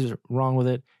that is wrong with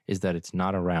it, is that it's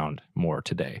not around more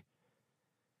today.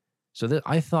 So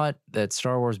I thought that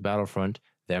Star Wars Battlefront,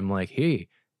 them like, hey,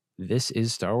 this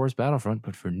is Star Wars Battlefront,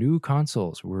 but for new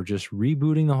consoles. We're just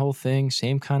rebooting the whole thing,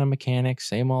 same kind of mechanics,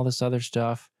 same all this other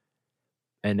stuff.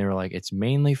 And they were like, it's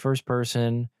mainly first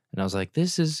person. And I was like,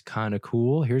 this is kind of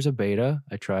cool. Here's a beta.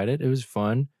 I tried it. It was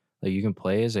fun. Like, you can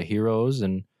play as a heroes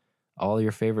and all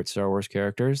your favorite Star Wars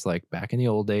characters, like back in the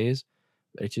old days.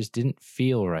 But it just didn't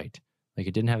feel right. Like,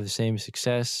 it didn't have the same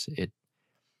success. It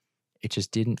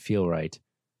just didn't feel right.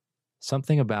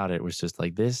 Something about it was just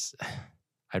like, this,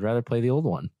 I'd rather play the old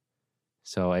one.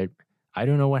 So I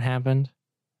don't know what happened.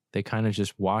 They kind of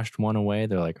just washed one away.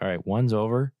 They're like, all right, one's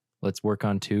over. Let's work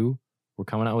on 2. We're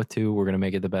coming out with 2. We're going to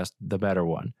make it the better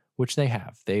one, which they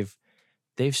have. They've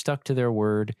stuck to their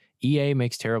word. EA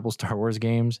makes terrible Star Wars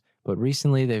games, but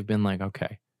recently they've been like,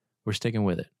 okay, we're sticking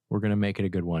with it. We're going to make it a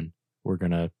good one. We're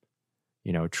going to,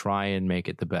 try and make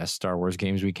it the best Star Wars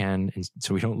games we can, and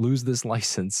so we don't lose this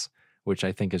license, which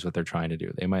I think is what they're trying to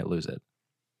do. They might lose it.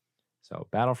 So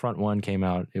Battlefront 1 came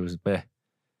out. It was bleh,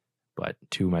 but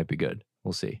 2 might be good.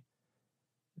 We'll see.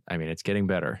 I mean, it's getting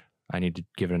better. I need to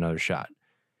give it another shot.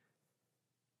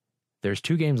 There's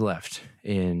 2 games left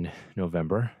in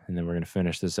November, and then we're going to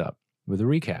finish this up with a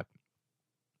recap.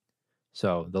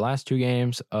 So the last 2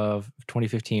 games of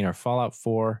 2015 are Fallout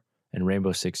 4 and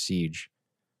Rainbow Six Siege.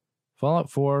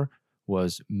 Fallout 4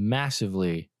 was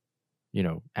massively,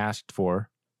 asked for,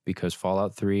 because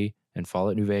Fallout 3 and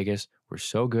Fallout New Vegas were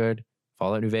so good.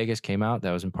 Fallout New Vegas came out.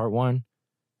 That was in part 1.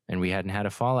 And we hadn't had a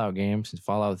Fallout game since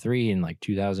Fallout 3 in like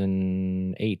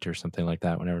 2008 or something like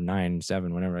that, whenever 9,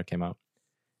 7, whenever it came out.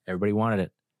 Everybody wanted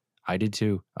it. I did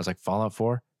too. I was like, Fallout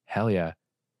 4? Hell yeah.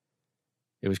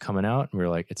 It was coming out and we were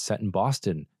like, it's set in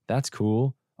Boston. That's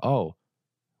cool. Oh,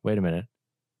 wait a minute.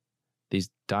 These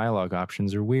dialogue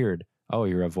options are weird. Oh,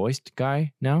 you're a voiced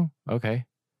guy now? Okay.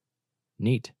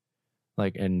 Neat.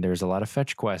 Like, and there's a lot of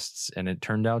fetch quests, and it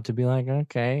turned out to be like,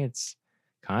 okay, it's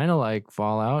kind of like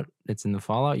Fallout. It's in the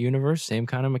Fallout universe, same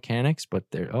kind of mechanics, but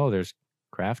there's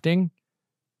crafting.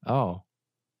 Oh,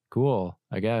 cool,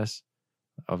 I guess.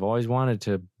 I've always wanted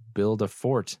to build a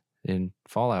fort in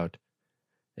Fallout.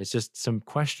 It's just some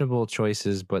questionable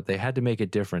choices, but they had to make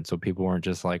it different so people weren't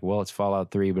just like, well, it's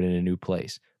Fallout 3, but in a new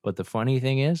place. But the funny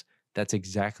thing is, that's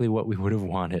exactly what we would have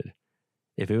wanted.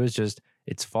 If it was just,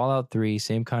 it's Fallout 3,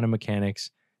 same kind of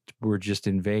mechanics, we're just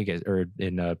in Vegas or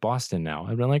in Boston now,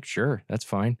 I'd been like, sure, that's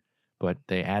fine. But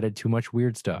they added too much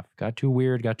weird stuff. Got too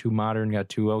weird, got too modern, got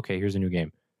too, okay, here's a new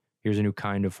game. Here's a new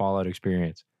kind of Fallout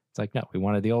experience. It's like, no, we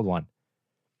wanted the old one.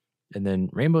 And then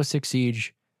Rainbow Six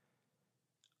Siege,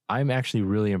 I'm actually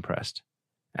really impressed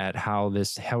at how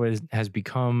it has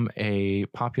become a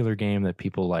popular game that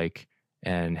people like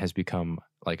and has become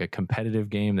like a competitive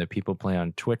game that people play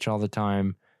on Twitch all the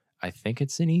time. I think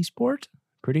it's an esport,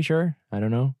 pretty sure. I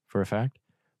don't know for a fact,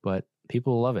 but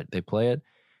people love it. They play it.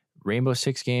 Rainbow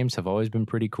Six games have always been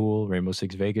pretty cool. Rainbow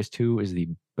Six Vegas 2 is the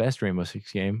best Rainbow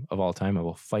Six game of all time. I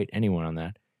will fight anyone on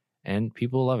that. And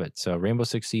people love it. So Rainbow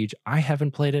Six Siege, I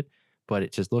haven't played it, but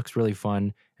it just looks really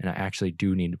fun. And I actually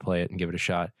do need to play it and give it a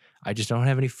shot. I just don't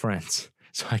have any friends,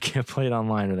 so I can't play it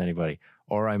online with anybody.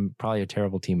 Or I'm probably a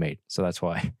terrible teammate, so that's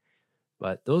why.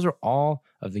 But those are all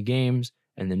of the games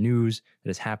and the news that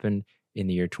has happened in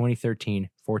the year 2013,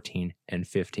 14, and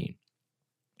 15.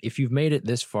 If you've made it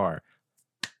this far,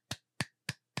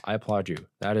 I applaud you.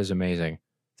 That is amazing.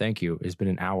 Thank you. It's been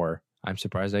an hour. I'm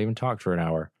surprised I even talked for an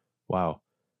hour. Wow.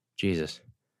 Jesus.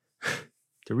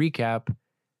 To recap,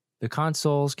 the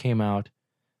consoles came out.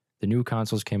 The new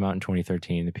consoles came out in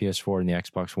 2013, the PS4 and the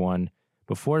Xbox One.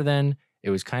 Before then, it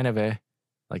was kind of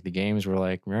like the games were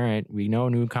like, all right, we know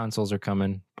new consoles are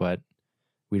coming, but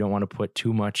we don't want to put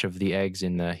too much of the eggs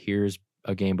in the here's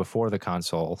a game before the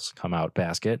consoles come out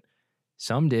basket.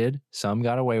 Some did. Some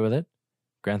got away with it.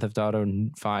 Grand Theft Auto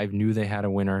 5 knew they had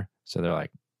a winner, so they're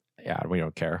like, yeah, we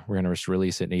don't care. We're going to just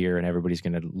release it in a year and everybody's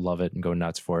going to love it and go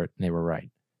nuts for it. And they were right.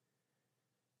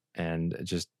 And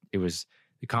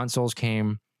the consoles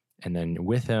came, and then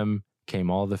with them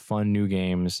came all the fun new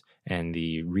games and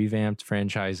the revamped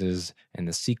franchises and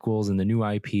the sequels and the new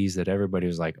IPs that everybody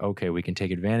was like, okay, we can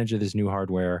take advantage of this new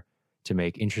hardware to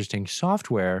make interesting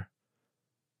software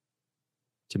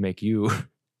to make you,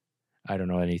 I don't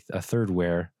know, a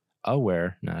thirdware,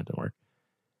 aware. No, it didn't work.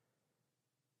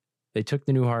 They took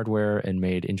the new hardware and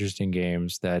made interesting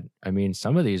games that, I mean,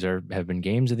 some of these have been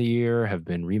games of the year, have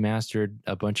been remastered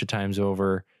a bunch of times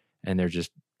over, and they're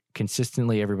just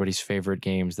consistently everybody's favorite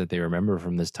games that they remember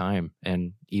from this time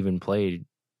and even played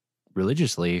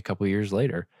religiously a couple years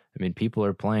later. I mean, people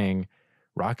are playing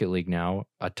Rocket League now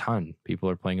a ton. People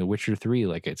are playing A Witcher 3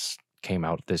 like it's came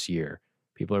out this year.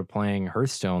 People are playing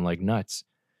Hearthstone like nuts.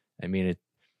 I mean,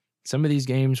 some of these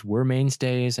games were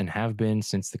mainstays and have been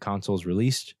since the consoles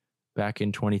released back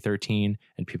in 2013,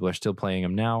 and people are still playing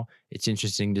them now. It's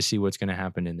interesting to see what's going to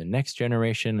happen in the next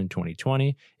generation in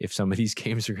 2020, if some of these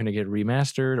games are going to get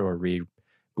remastered or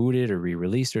rebooted or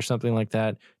re-released or something like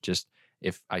that. Just,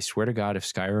 if I swear to God, if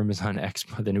Skyrim is on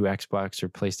the new Xbox or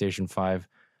PlayStation 5,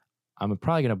 I'm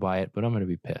probably going to buy it, but I'm going to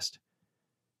be pissed.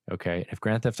 Okay, if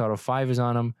Grand Theft Auto 5 is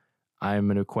on them, I'm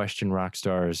going to question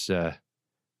Rockstar's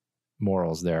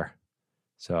morals there.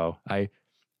 So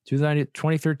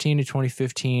 2013 to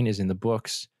 2015 is in the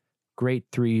books. Great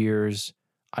 3 years.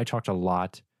 I talked a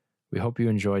lot. We hope you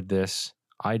enjoyed this.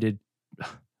 I did.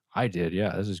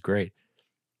 Yeah, this is great.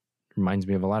 Reminds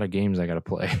me of a lot of games I got to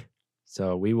play.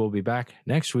 So we will be back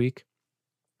next week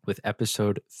with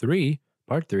episode 3,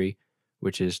 part 3,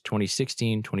 which is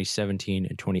 2016, 2017,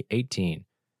 and 2018.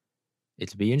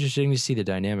 It'll be interesting to see the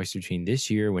dynamics between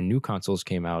this year when new consoles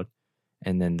came out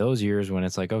and then those years when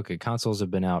it's like, okay, consoles have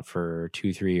been out for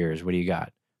 2-3 years. What do you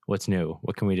got? What's new?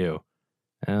 What can we do?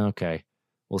 Okay,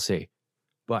 we'll see.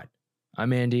 But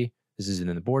I'm Andy. This is in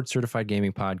the Board Certified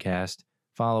Gaming Podcast.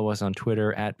 Follow us on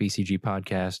Twitter at BCG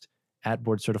Podcast, at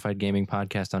Board Certified Gaming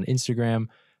Podcast on Instagram,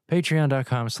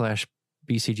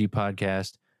 patreon.com/BCG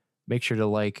Podcast. Make sure to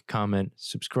like, comment,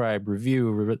 subscribe,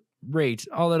 review, rate,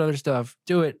 all that other stuff.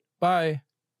 Do it. Bye.